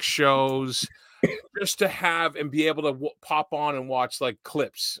prank shows, just to have and be able to pop on and watch like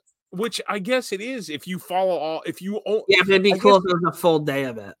clips, which I guess it is if you follow all. If you but it'd be cool if it was a full day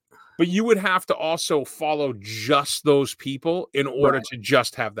of it. But you would have to also follow just those people in order Right. to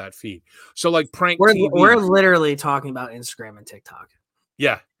just have that feed. So like prank We're TV. literally talking about Instagram and TikTok.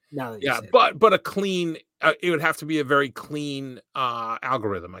 Yeah. Now that you Yeah. say it. But a clean, it would have to be a very clean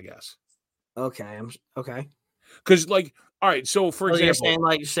algorithm, I guess. Okay. Okay. Because like, all right. So for So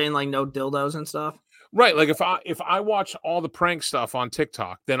example, you're saying like no dildos and stuff. right. Like if I watch all the prank stuff on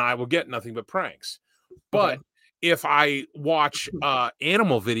TikTok, then I will get nothing but pranks. But Okay. if I watch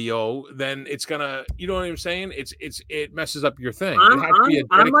animal video, then it's gonna, you know what I'm saying? It messes up your thing. It has to be a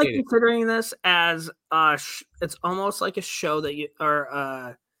I'm like dedicated. considering this as it's almost like a show that you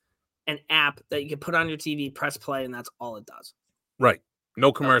or an app that you can put on your TV, press play, and that's all it does. Right.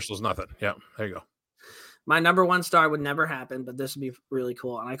 No commercials, nothing. Yeah, there you go. My number one star would never happen, but this would be really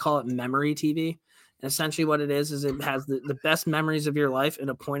cool. And I call it memory TV. And essentially what it is it has the best memories of your life in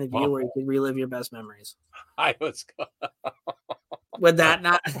a point of view where you can relive your best memories. I was Would that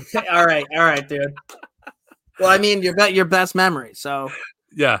not? All right, dude. Well, I mean, your best memory. So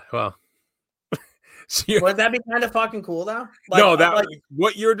yeah, well. So would that be kind of fucking cool though? No, that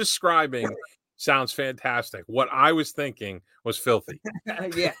what you're describing sounds fantastic. What I was thinking was filthy.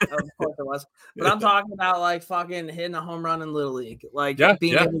 Yeah, of course it was. But I'm talking about like fucking hitting a home run in Little League, like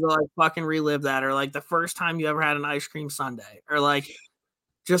being able to like fucking relive that, or like the first time you ever had an ice cream sundae, or like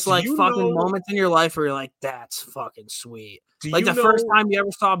just like fucking moments in your life where you're like, that's fucking sweet. Like the first time you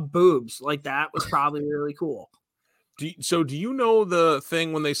ever saw boobs, like that was probably really cool. Do you know the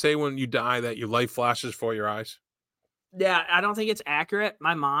thing when they say when you die that your life flashes before your eyes? Yeah, I don't think it's accurate.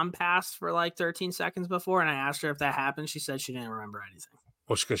 My mom passed for like 13 seconds before, and I asked her if that happened. She said she didn't remember anything.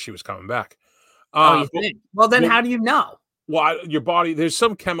 Well, it's because she was coming back. You think? Well, then how do you know? Well, your body, there's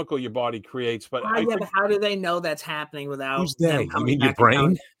some chemical your body creates, but but how do they know that's happening without who's they? You mean your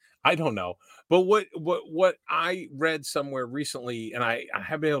brain? I don't know. But what I read somewhere recently, and I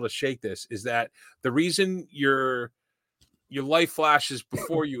haven't been able to shake this, is that the reason your life flashes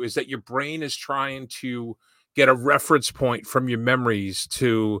before you is that your brain is trying to get a reference point from your memories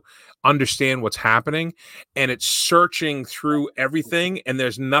to understand what's happening, and it's searching through everything, and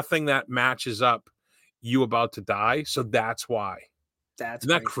there's nothing that matches up you about to die. So that's why. Isn't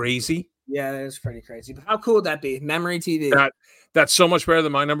that crazy? Yeah, that is pretty crazy. But how cool would that be? Memory TV. That's so much better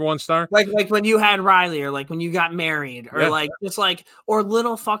than my number one star. Like when you had Riley, or like when you got married, or like just like, or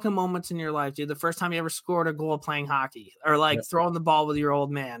little fucking moments in your life, dude. The first time you ever scored a goal playing hockey, or like throwing the ball with your old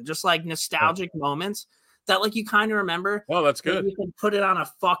man, just like nostalgic moments that like you kind of remember. Oh, that's good. You can put it on a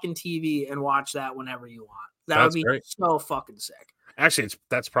fucking TV and watch that whenever you want. That's would be great. So fucking sick. Actually,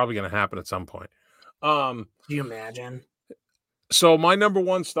 that's probably going to happen at some point. Can you imagine? So my number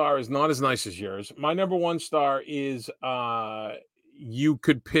one star is not as nice as yours. My number one star is you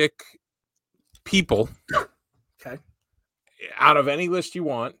could pick people out of any list you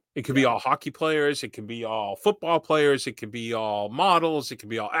want. It could be all hockey players. It could be all football players. It could be all models. It could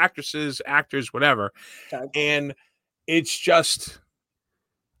be all actresses, actors, whatever. And it's just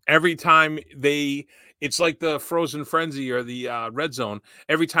every time it's like the Frozen Frenzy or the Red Zone.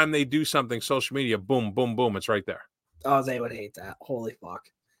 Every time they do something, social media, boom, boom, boom, it's right there. Oh, they would hate that. Holy fuck.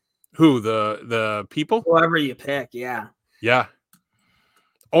 Who, the people? Whoever you pick, yeah. Yeah.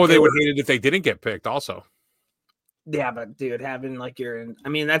 Oh, they would hate it if they didn't get picked also. Yeah, but dude, having like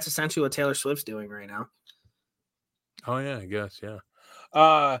that's essentially what Taylor Swift's doing right now. Oh yeah, I guess, yeah.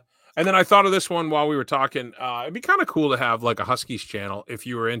 And then I thought of this one while we were talking. It'd be kind of cool to have like a Huskies channel if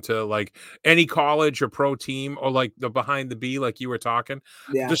you were into like any college or pro team, or like the Behind the Bee, like you were talking.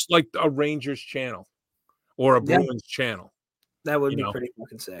 Yeah. Just like a Rangers channel or a Bruins channel. That would be pretty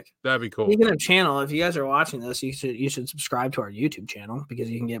fucking sick. That'd be cool. Speaking of channel, if you guys are watching this, you should subscribe to our YouTube channel,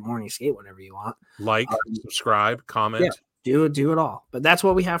 because you can get Morning Skate whenever you want. Like, subscribe, comment. Yeah, do it all. But that's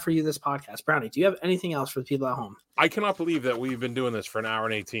what we have for you this podcast. Brownie, do you have anything else for the people at home? I cannot believe that we've been doing this for an hour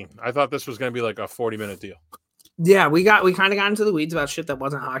and 18. I thought this was going to be like a 40-minute deal. Yeah, we kind of got into the weeds about shit that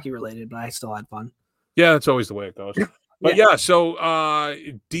wasn't hockey related, but I still had fun. Yeah, that's always the way it goes. But so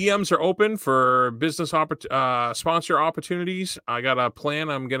DMs are open for business sponsor opportunities. I got a plan.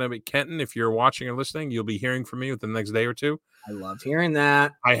 I'm going to be Kenton. If you're watching or listening, you'll be hearing from me within the next day or two. I love hearing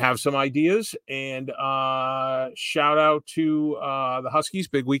that. I have some ideas, and shout out to the Huskies.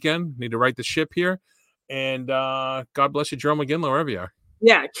 Big weekend. Need to right the ship here. And God bless you, Jerome McGinley, wherever you are.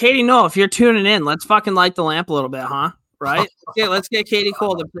 Yeah, Katie, no, if you're tuning in, let's fucking light the lamp a little bit, huh? Right? Okay, let's get Katie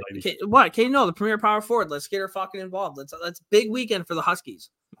Cole. Katie, no, the premier power forward. Let's get her fucking involved. Let's big weekend for the Huskies.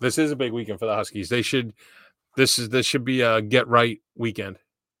 This is a big weekend for the Huskies. This should be a get right weekend.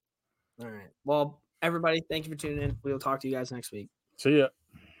 All right. Well, everybody, thank you for tuning in. We will talk to you guys next week. See ya.